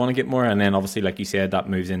 Like I want to get more. And then obviously, like you said, that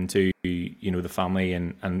moves into, the family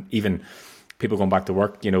and even people going back to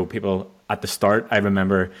work, people at the start. I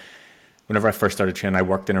remember whenever I first started training, I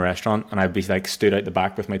worked in a restaurant and I'd be like stood out the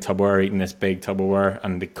back with my Tupperware, eating this big Tupperware.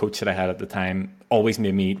 And the coach that I had at the time always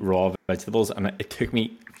made me eat raw vegetables. And it took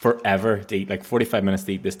me forever to eat, like 45 minutes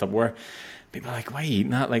to eat this Tupperware. People are like, why are you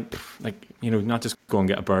eating that? Like, not just go and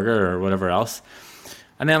get a burger or whatever else.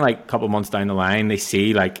 And then like a couple of months down the line, they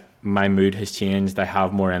see like my mood has changed. I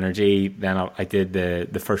have more energy. Then I did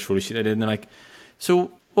the first photo shoot I did. And they're like,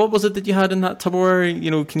 so what was it that you had in that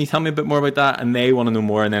Tupperware? Can you tell me a bit more about that? And they want to know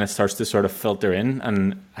more. And then it starts to sort of filter in.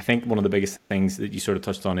 And I think one of the biggest things that you sort of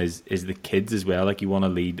touched on is the kids as well. Like you want to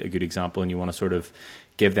lead a good example and you want to sort of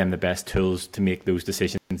give them the best tools to make those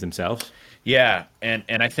decisions themselves. Yeah. And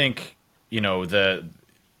I think,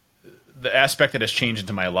 the aspect that has changed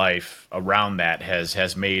into my life around that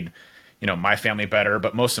has made, my family better.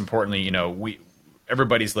 But most importantly,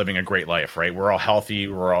 everybody's living a great life, right? We're all healthy.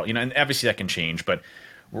 We're all, and obviously that can change, but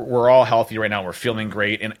we're all healthy right now. We're feeling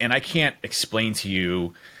great. And I can't explain to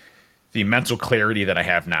you the mental clarity that I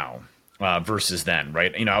have now versus then,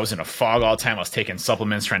 right? I was in a fog all the time. I was taking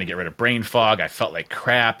supplements, trying to get rid of brain fog. I felt like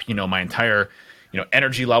crap. My entire,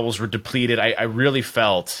 energy levels were depleted. I really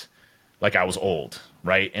felt like I was old,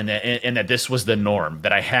 right? And that this was the norm,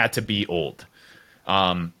 that I had to be old.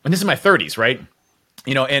 And this is my 30s, right?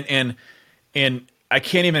 And I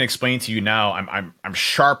can't even explain to you now. I'm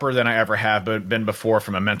sharper than I ever have been before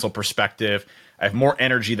from a mental perspective. I have more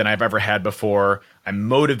energy than I've ever had before. I'm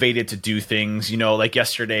motivated to do things. Like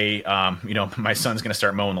yesterday, my son's going to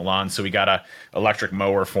start mowing the lawn, so we got a electric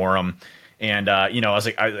mower for him. And I was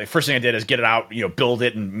like, the first thing I did is get it out, build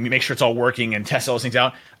it and make sure it's all working and test all those things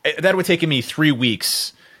out. That would take me 3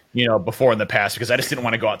 weeks, before in the past, because I just didn't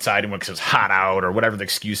want to go outside and because it was hot out or whatever the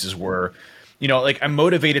excuses were. I'm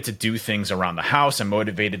motivated to do things around the house. I'm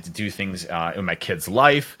motivated to do things in my kid's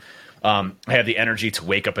life. I have the energy to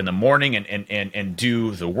wake up in the morning and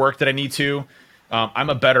do the work that I need to. I'm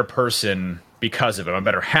a better person because of it. I'm a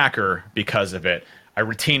better hacker because of it. I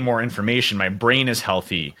retain more information. My brain is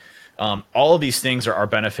healthy. All of these things are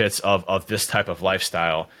benefits of this type of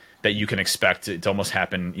lifestyle that you can expect to almost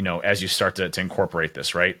happen, as you start to incorporate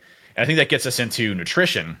this, right? And I think that gets us into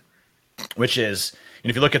nutrition, which is,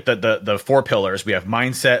 if you look at the 4 pillars, we have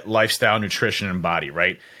mindset, lifestyle, nutrition, and body,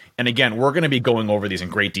 right? And again, we're going to be going over these in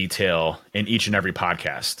great detail in each and every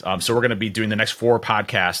podcast. So we're going to be doing the next 4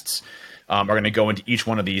 podcasts are going to go into each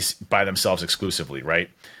one of these by themselves exclusively, right?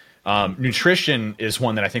 Nutrition is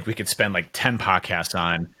one that I think we could spend like 10 podcasts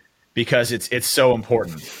on because it's so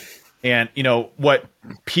important. And, what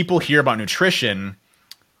people hear about nutrition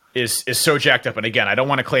is so jacked up. And again, I don't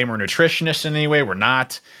want to claim we're nutritionists in any way. We're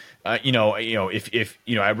not. If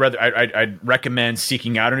I'd recommend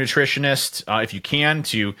seeking out a nutritionist if you can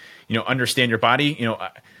to understand your body.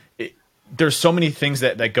 There's so many things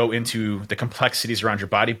that go into the complexities around your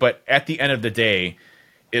body, but at the end of the day,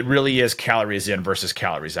 it really is calories in versus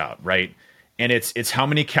calories out, right? And it's how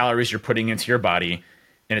many calories you're putting into your body,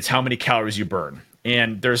 and it's how many calories you burn.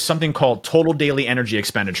 And there's something called total daily energy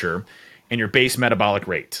expenditure and your base metabolic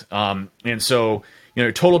rate. And so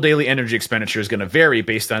total daily energy expenditure is going to vary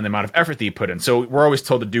based on the amount of effort that you put in. So we're always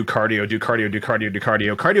told to do cardio.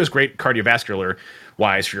 Cardio is great cardiovascular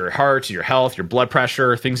wise for your heart, your health, your blood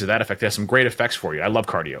pressure, things of that effect. It has some great effects for you. I love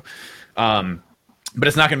cardio. But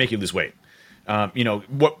it's not going to make you lose weight.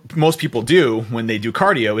 What most people do when they do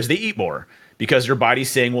cardio is they eat more because your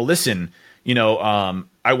body's saying, well, listen,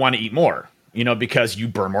 I want to eat more, because you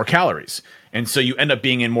burn more calories. And so you end up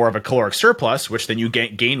being in more of a caloric surplus, which then you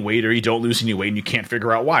gain weight or you don't lose any weight and you can't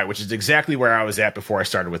figure out why, which is exactly where I was at before I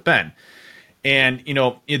started with Ben. And,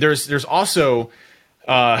 there's also,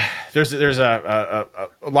 there's a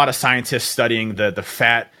lot of scientists studying the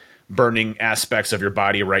fat burning aspects of your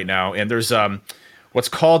body right now. And there's, what's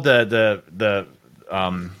called the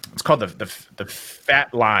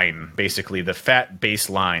fat line, basically the fat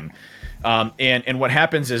baseline. And what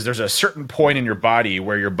happens is there's a certain point in your body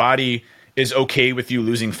where your body is okay with you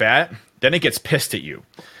losing fat, then it gets pissed at you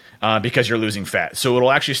because you're losing fat. So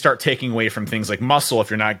it'll actually start taking away from things like muscle if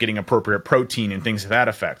you're not getting appropriate protein and things of that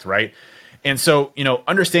effect, right? And so,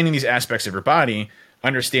 understanding these aspects of your body,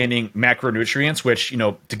 understanding macronutrients, which,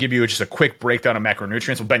 to give you just a quick breakdown of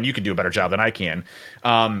macronutrients, well, Ben, you can do a better job than I can.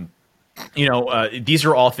 These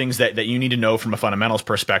are all things that you need to know from a fundamentals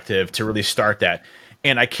perspective to really start that.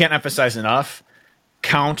 And I can't emphasize enough,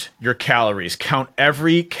 count your calories. Count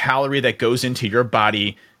every calorie that goes into your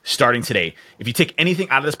body starting today. If you take anything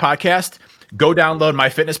out of this podcast, go download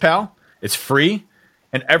MyFitnessPal. It's free.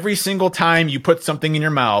 And every single time you put something in your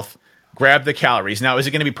mouth, grab the calories. Now, is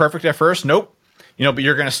it going to be perfect at first? Nope. But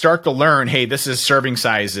you're going to start to learn, hey, this is serving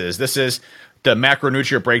sizes. This is the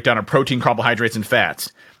macronutrient breakdown of protein, carbohydrates, and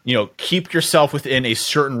fats. Keep yourself within a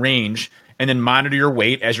certain range and then monitor your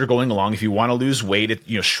weight as you're going along. If you want to lose weight,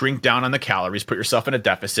 shrink down on the calories, put yourself in a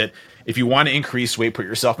deficit. If you want to increase weight, put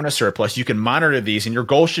yourself in a surplus. You can monitor these, and your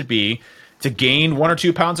goal should be to gain 1 or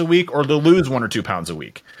 2 pounds a week or to lose 1 or 2 pounds a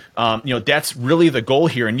week. That's really the goal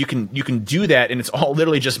here, and you can do that, and it's all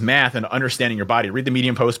literally just math and understanding your body. Read the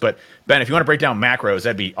Medium post, but Ben, if you want to break down macros,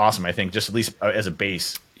 that'd be awesome, I think, just at least as a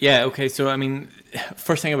base. Yeah, okay. So,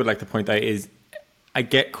 first thing I would like to point out is I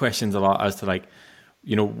get questions a lot as to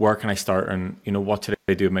where can I start and, what should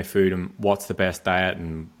I do with my food and what's the best diet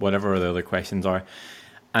and whatever the other questions are.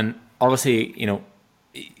 And obviously,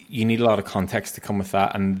 you need a lot of context to come with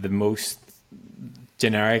that. And the most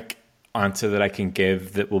generic answer that I can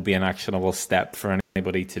give that will be an actionable step for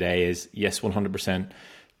anybody today is yes, 100%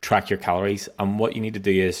 track your calories. And what you need to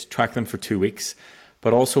do is track them for 2 weeks,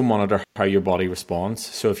 but also monitor how your body responds.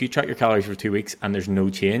 So if you track your calories for 2 weeks and there's no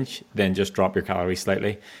change, then just drop your calories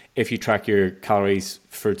slightly. If you track your calories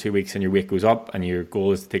for 2 weeks and your weight goes up and your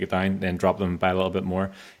goal is to take it down, then drop them by a little bit more.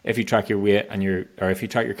 If you track your weight if you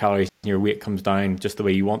track your calories and your weight comes down just the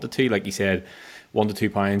way you want it to, like you said, 1 to 2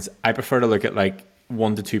 pounds, I prefer to look at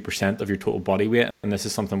 1 to 2% of your total body weight. And this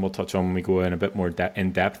is something we'll touch on when we go in a bit more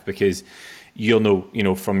in depth, because you'll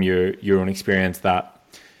know, from your own experience that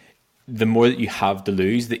the more that you have to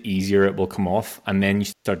lose, the easier it will come off. And then you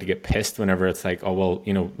start to get pissed whenever it's like, oh, well,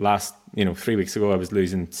 last 3 weeks ago, I was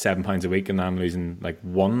losing 7 pounds a week and now I'm losing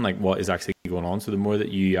 1, what is actually going on? So the more that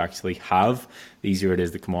you actually have, the easier it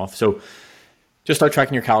is to come off. So just start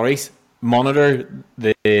tracking your calories. Monitor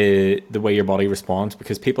the way your body responds,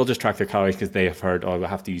 because people just track their calories because they have heard, oh, I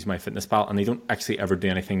have to use MyFitnessPal, and they don't actually ever do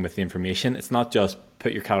anything with the information. It's not just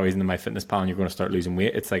put your calories into MyFitnessPal and you're going to start losing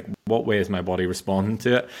weight. It's what way is my body responding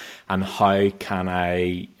to it, and how can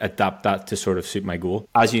I adapt that to sort of suit my goal?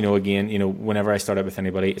 As you know, again, whenever I start out with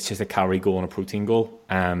anybody, it's just a calorie goal and a protein goal.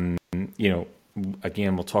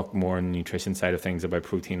 Again, we'll talk more on the nutrition side of things about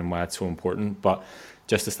protein and why it's so important, but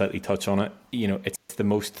just to slightly touch on it, it's the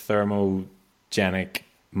most thermogenic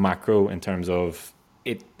macro in terms of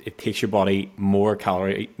it takes your body more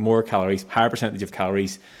calories, higher percentage of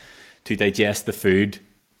calories to digest the food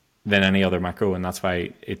than any other macro, and that's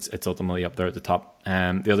why it's ultimately up there at the top.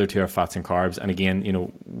 The other two are fats and carbs, and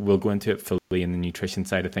again, we'll go into it fully in the nutrition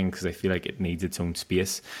side of things because I feel like it needs its own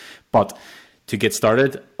space. But to get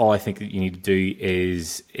started, all I think that you need to do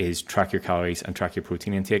is track your calories and track your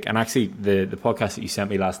protein intake. And actually, the podcast that you sent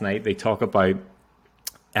me last night, they talk about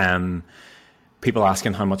people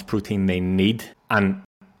asking how much protein they need, and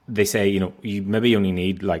they say you maybe only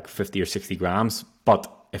need like 50 or 60 grams,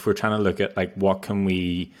 but if we're trying to look at like how can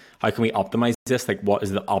we optimize this, like what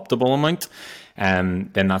is the optimal amount,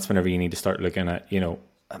 then that's whenever you need to start looking at,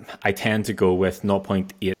 I tend to go with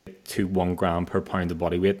 0.8 to 1 gram per pound of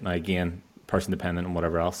body weight. Now again, person dependent and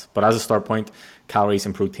whatever else, but as a start point, calories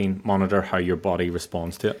and protein, monitor how your body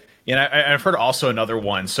responds to it. Yeah, and I've heard also another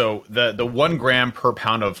one. So the 1 gram per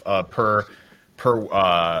pound of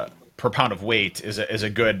per pound of weight is a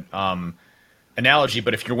good analogy,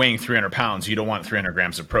 but if you're weighing 300 pounds, you don't want 300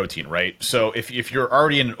 grams of protein, right? So if you're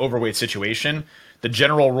already in an overweight situation, the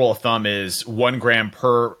general rule of thumb is 1 gram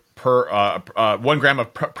per 1 gram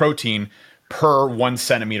of protein per 1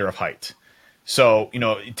 centimeter of height. So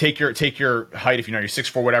take your height, if you're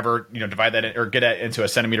 6'4", whatever, divide that or get it into a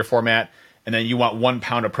centimeter format, and then you want 1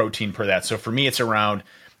 pound of protein per that. So for me, it's around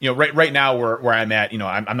right now where I'm at,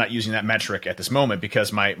 I'm not using that metric at this moment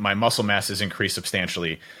because my muscle mass has increased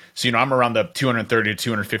substantially. So, I'm around the 230 to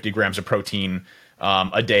 250 grams of protein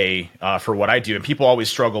a day for what I do. And people always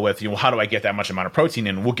struggle with, how do I get that much amount of protein?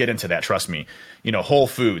 And we'll get into that. Trust me. Whole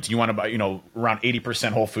foods, you want to buy, around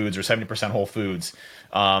 80% whole foods or 70% whole foods,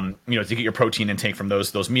 to get your protein intake from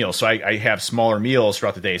those meals. So I have smaller meals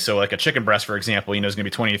throughout the day. So like a chicken breast, for example, is going to be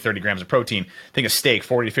 20 to 30 grams of protein. Think a steak,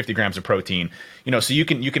 40 to 50 grams of protein, so you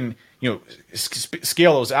can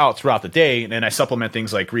scale those out throughout the day. And then I supplement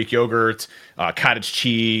things like Greek yogurt, cottage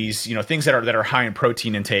cheese, things that are high in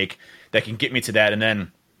protein intake that can get me to that. And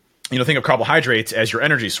then, think of carbohydrates as your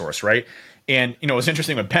energy source, right? And, what's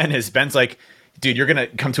interesting with Ben's like, dude, you're going to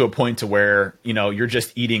come to a point to where, you're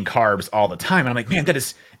just eating carbs all the time. And I'm like, man, that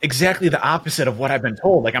is exactly the opposite of what I've been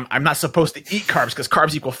told. Like, I'm not supposed to eat carbs because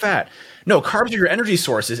carbs equal fat. No, carbs are your energy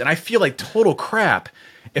sources. And I feel like total crap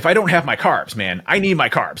if I don't have my carbs, man. I need my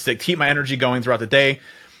carbs to keep my energy going throughout the day.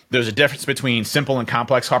 There's a difference between simple and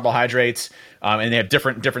complex carbohydrates, and they have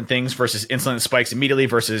different things versus insulin that spikes immediately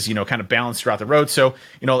versus, kind of balanced throughout the road. So,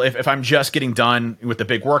 if I'm just getting done with the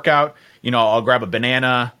big workout, I'll grab a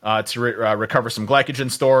banana to recover some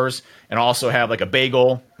glycogen stores, and I'll also have like a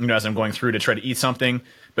bagel, as I'm going through to try to eat something.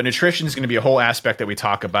 But nutrition is going to be a whole aspect that we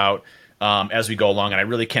talk about as we go along, and I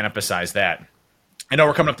really can't emphasize that. I know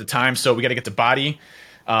we're coming up to time, so we got to get to body.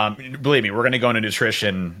 Believe me, we're going to go into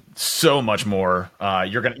nutrition so much more.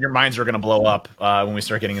 Your minds are going to blow up when we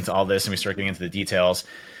start getting into all this and we start getting into the details.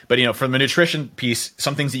 But from the nutrition piece,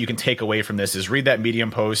 some things that you can take away from this is read that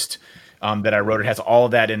Medium post that I wrote. It has all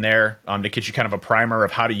of that in there to get you kind of a primer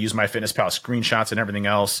of how to use MyFitnessPal screenshots and everything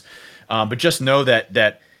else. But just know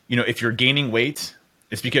that if you're gaining weight,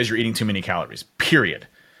 it's because you're eating too many calories. Period.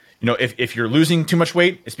 If you're losing too much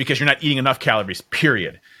weight, it's because you're not eating enough calories.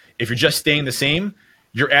 Period. If you're just staying the same,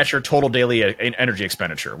 you're at your total daily energy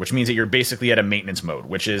expenditure, which means that you're basically at a maintenance mode,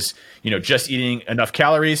 which is, just eating enough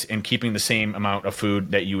calories and keeping the same amount of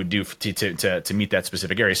food that you would do to meet that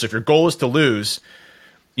specific area. So if your goal is to lose,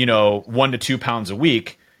 1 to 2 pounds a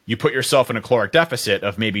week, you put yourself in a caloric deficit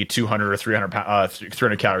of maybe 200 or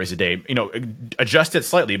 300 calories a day. Adjust it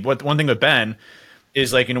slightly. But one thing with Ben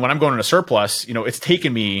is like, when I'm going in a surplus, it's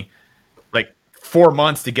taken me like 4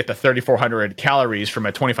 months to get to 3,400 calories from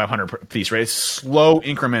a 2,500 piece, right? It's slow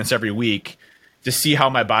increments every week to see how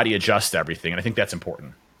my body adjusts to everything. And I think that's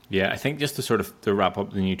important. Yeah, I think just to wrap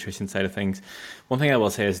up the nutrition side of things, one thing I will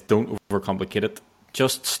say is don't overcomplicate it.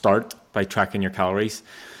 Just start by tracking your calories.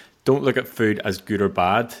 Don't look at food as good or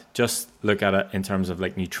bad. Just look at it in terms of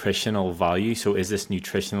like nutritional value. So is this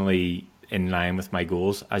nutritionally in line with my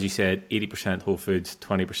goals? As you said, 80% whole foods,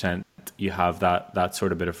 20% you have that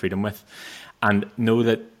sort of bit of freedom with. And know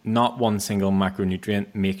that not one single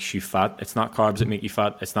macronutrient makes you fat. It's not carbs that make you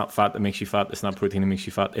fat. It's not fat that makes you fat. It's not protein that makes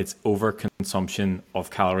you fat. It's overconsumption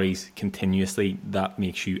of calories continuously that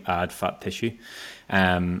makes you add fat tissue.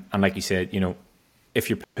 And like you said, if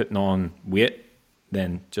you're putting on weight,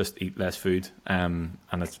 then just eat less food. And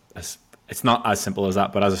it's not as simple as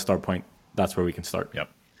that, but as a start point, that's where we can start.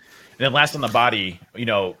 Yep. And then last on the body,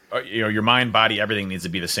 your mind, body, everything needs to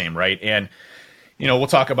be the same, right? And we'll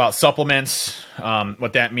talk about supplements,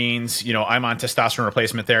 what that means. I'm on testosterone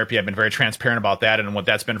replacement therapy. I've been very transparent about that and what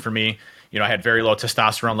that's been for me. I had very low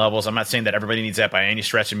testosterone levels. I'm not saying that everybody needs that by any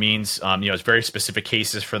stretch of means. It's very specific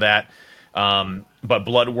cases for that. But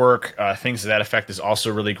blood work, things to that effect is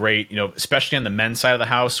also really great. Especially on the men's side of the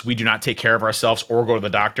house, we do not take care of ourselves or go to the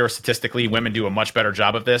doctor. Statistically, women do a much better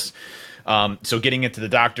job of this. So getting into the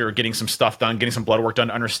doctor, getting some stuff done, getting some blood work done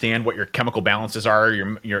to understand what your chemical balances are, your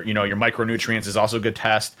micronutrients is also a good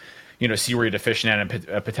test. See where you're deficient at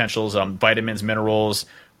and potentials, vitamins, minerals,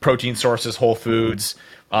 protein sources, whole foods.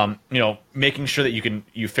 Making sure that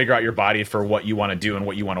you figure out your body for what you want to do and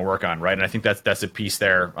what you want to work on, right? And I think that's a piece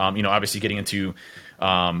there. Obviously getting into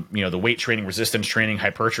the weight training, resistance training,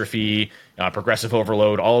 hypertrophy, progressive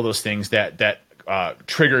overload, all of those things that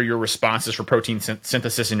trigger your responses for protein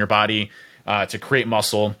synthesis in your body to create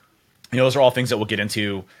muscle. Those are all things that we'll get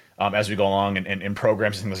into as we go along and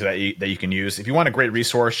programs and things like that you can use. If you want a great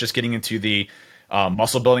resource, just getting into the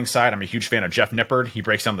muscle building side, I'm a huge fan of Jeff Nippard. He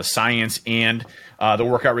breaks down the science and the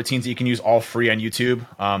workout routines that you can use all free on YouTube.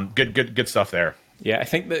 Good stuff there. Yeah, I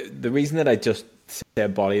think the reason that I just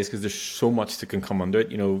said body is because there's so much that can come under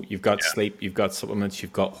it. You've got sleep, you've got supplements,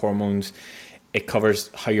 you've got hormones. It covers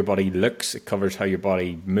how your body looks. It covers how your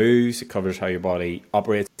body moves. It covers how your body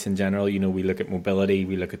operates in general. We look at mobility.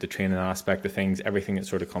 We look at the training aspect of things, everything that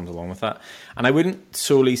sort of comes along with that. And I wouldn't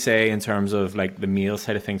solely say in terms of like the male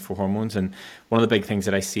side of things for hormones. And one of the big things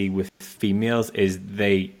that I see with females is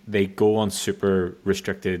they go on super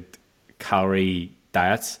restricted calorie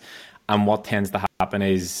diets. And what tends to happen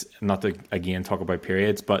is, not to again talk about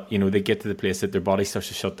periods, but they get to the place that their body starts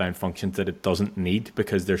to shut down functions that it doesn't need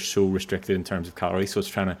because they're so restricted in terms of calories. So it's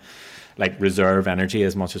trying to like reserve energy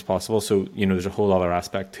as much as possible. So there's a whole other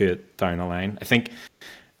aspect to it down the line. I think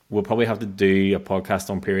we'll probably have to do a podcast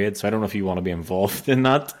on periods. So I don't know if you want to be involved in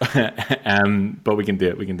that, but we can do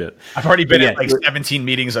it. I've already been at like 17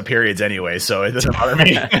 meetings of periods anyway, so it doesn't bother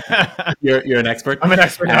me. You're an expert. I'm an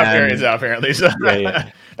expert on periods now, apparently. So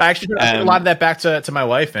yeah. I actually put a lot of that back to my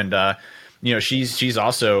wife, and she's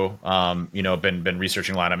also been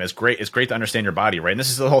researching a lot of them. It's great to understand your body, right? And this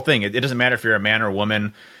is the whole thing. It doesn't matter if you're a man or a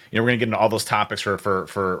woman. We're going to get into all those topics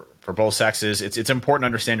for both sexes. It's important to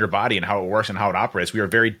understand your body and how it works and how it operates. We are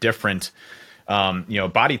very different,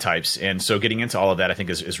 body types, and so getting into all of that, I think,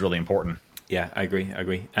 is really important. Yeah, I agree.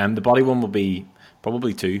 The body one will be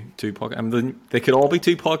probably two podcasts. They could all be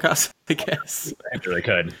two podcasts, I guess. They really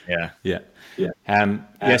could. Yeah.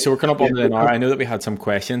 So we're coming up on an hour. I know that we had some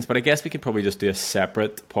questions, but I guess we could probably just do a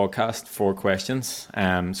separate podcast for questions,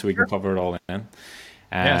 so we can cover it all in.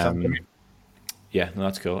 Yeah, no,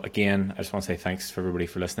 that's cool. Again, I just want to say thanks for everybody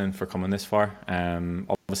for listening, for coming this far.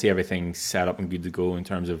 Obviously, everything's set up and good to go in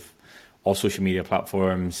terms of all social media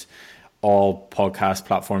platforms, all podcast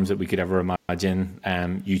platforms that we could ever imagine,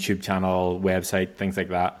 YouTube channel, website, things like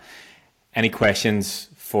that. Any questions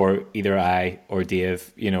for either I or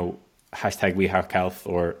Dave, hashtag WeHackHealth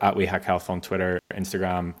or at WeHackHealth on Twitter,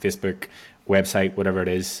 Instagram, Facebook, website, whatever it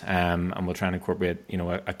is, and we'll try and incorporate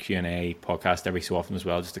a Q&A podcast every so often as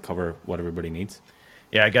well, just to cover what everybody needs.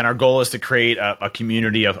 Yeah, again, our goal is to create a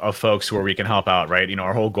community of folks where we can help out, right?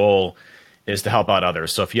 Our whole goal is to help out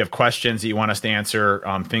others. So if you have questions that you want us to answer,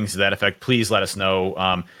 things to that effect, please let us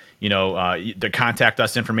know. The contact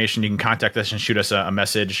us information, you can contact us and shoot us a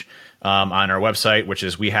message on our website, which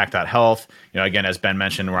is wehack.health. Again, as Ben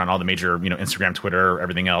mentioned, we're on all the major, Instagram, Twitter,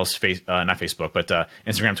 everything else, not Facebook, but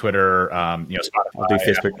Instagram, Twitter, Spotify. I'll do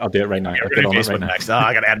Facebook. I'll do it right now. Yeah, we're going to Facebook next.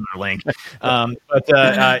 I got to add another link.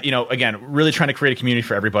 Again, really trying to create a community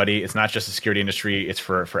for everybody. It's not just the security industry. It's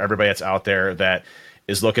for everybody that's out there that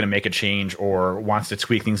is looking to make a change or wants to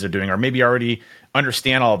tweak things they're doing, or maybe already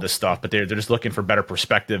understand all of this stuff, but they're just looking for better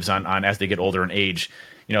perspectives on as they get older in age.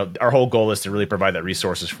 Our whole goal is to really provide that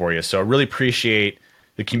resources for you. So I really appreciate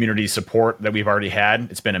the community support that we've already had.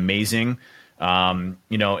 It's been amazing. And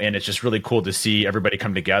it's just really cool to see everybody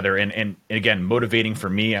come together and again, motivating for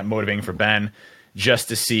me and motivating for Ben, just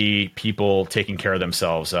to see people taking care of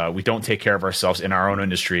themselves. We don't take care of ourselves in our own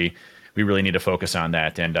industry. We really need to focus on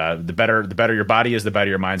that. And the better your body is, the better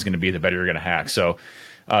your mind's going to be, the better you're going to hack. So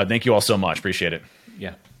thank you all so much. Appreciate it.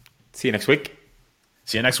 Yeah. See you next week.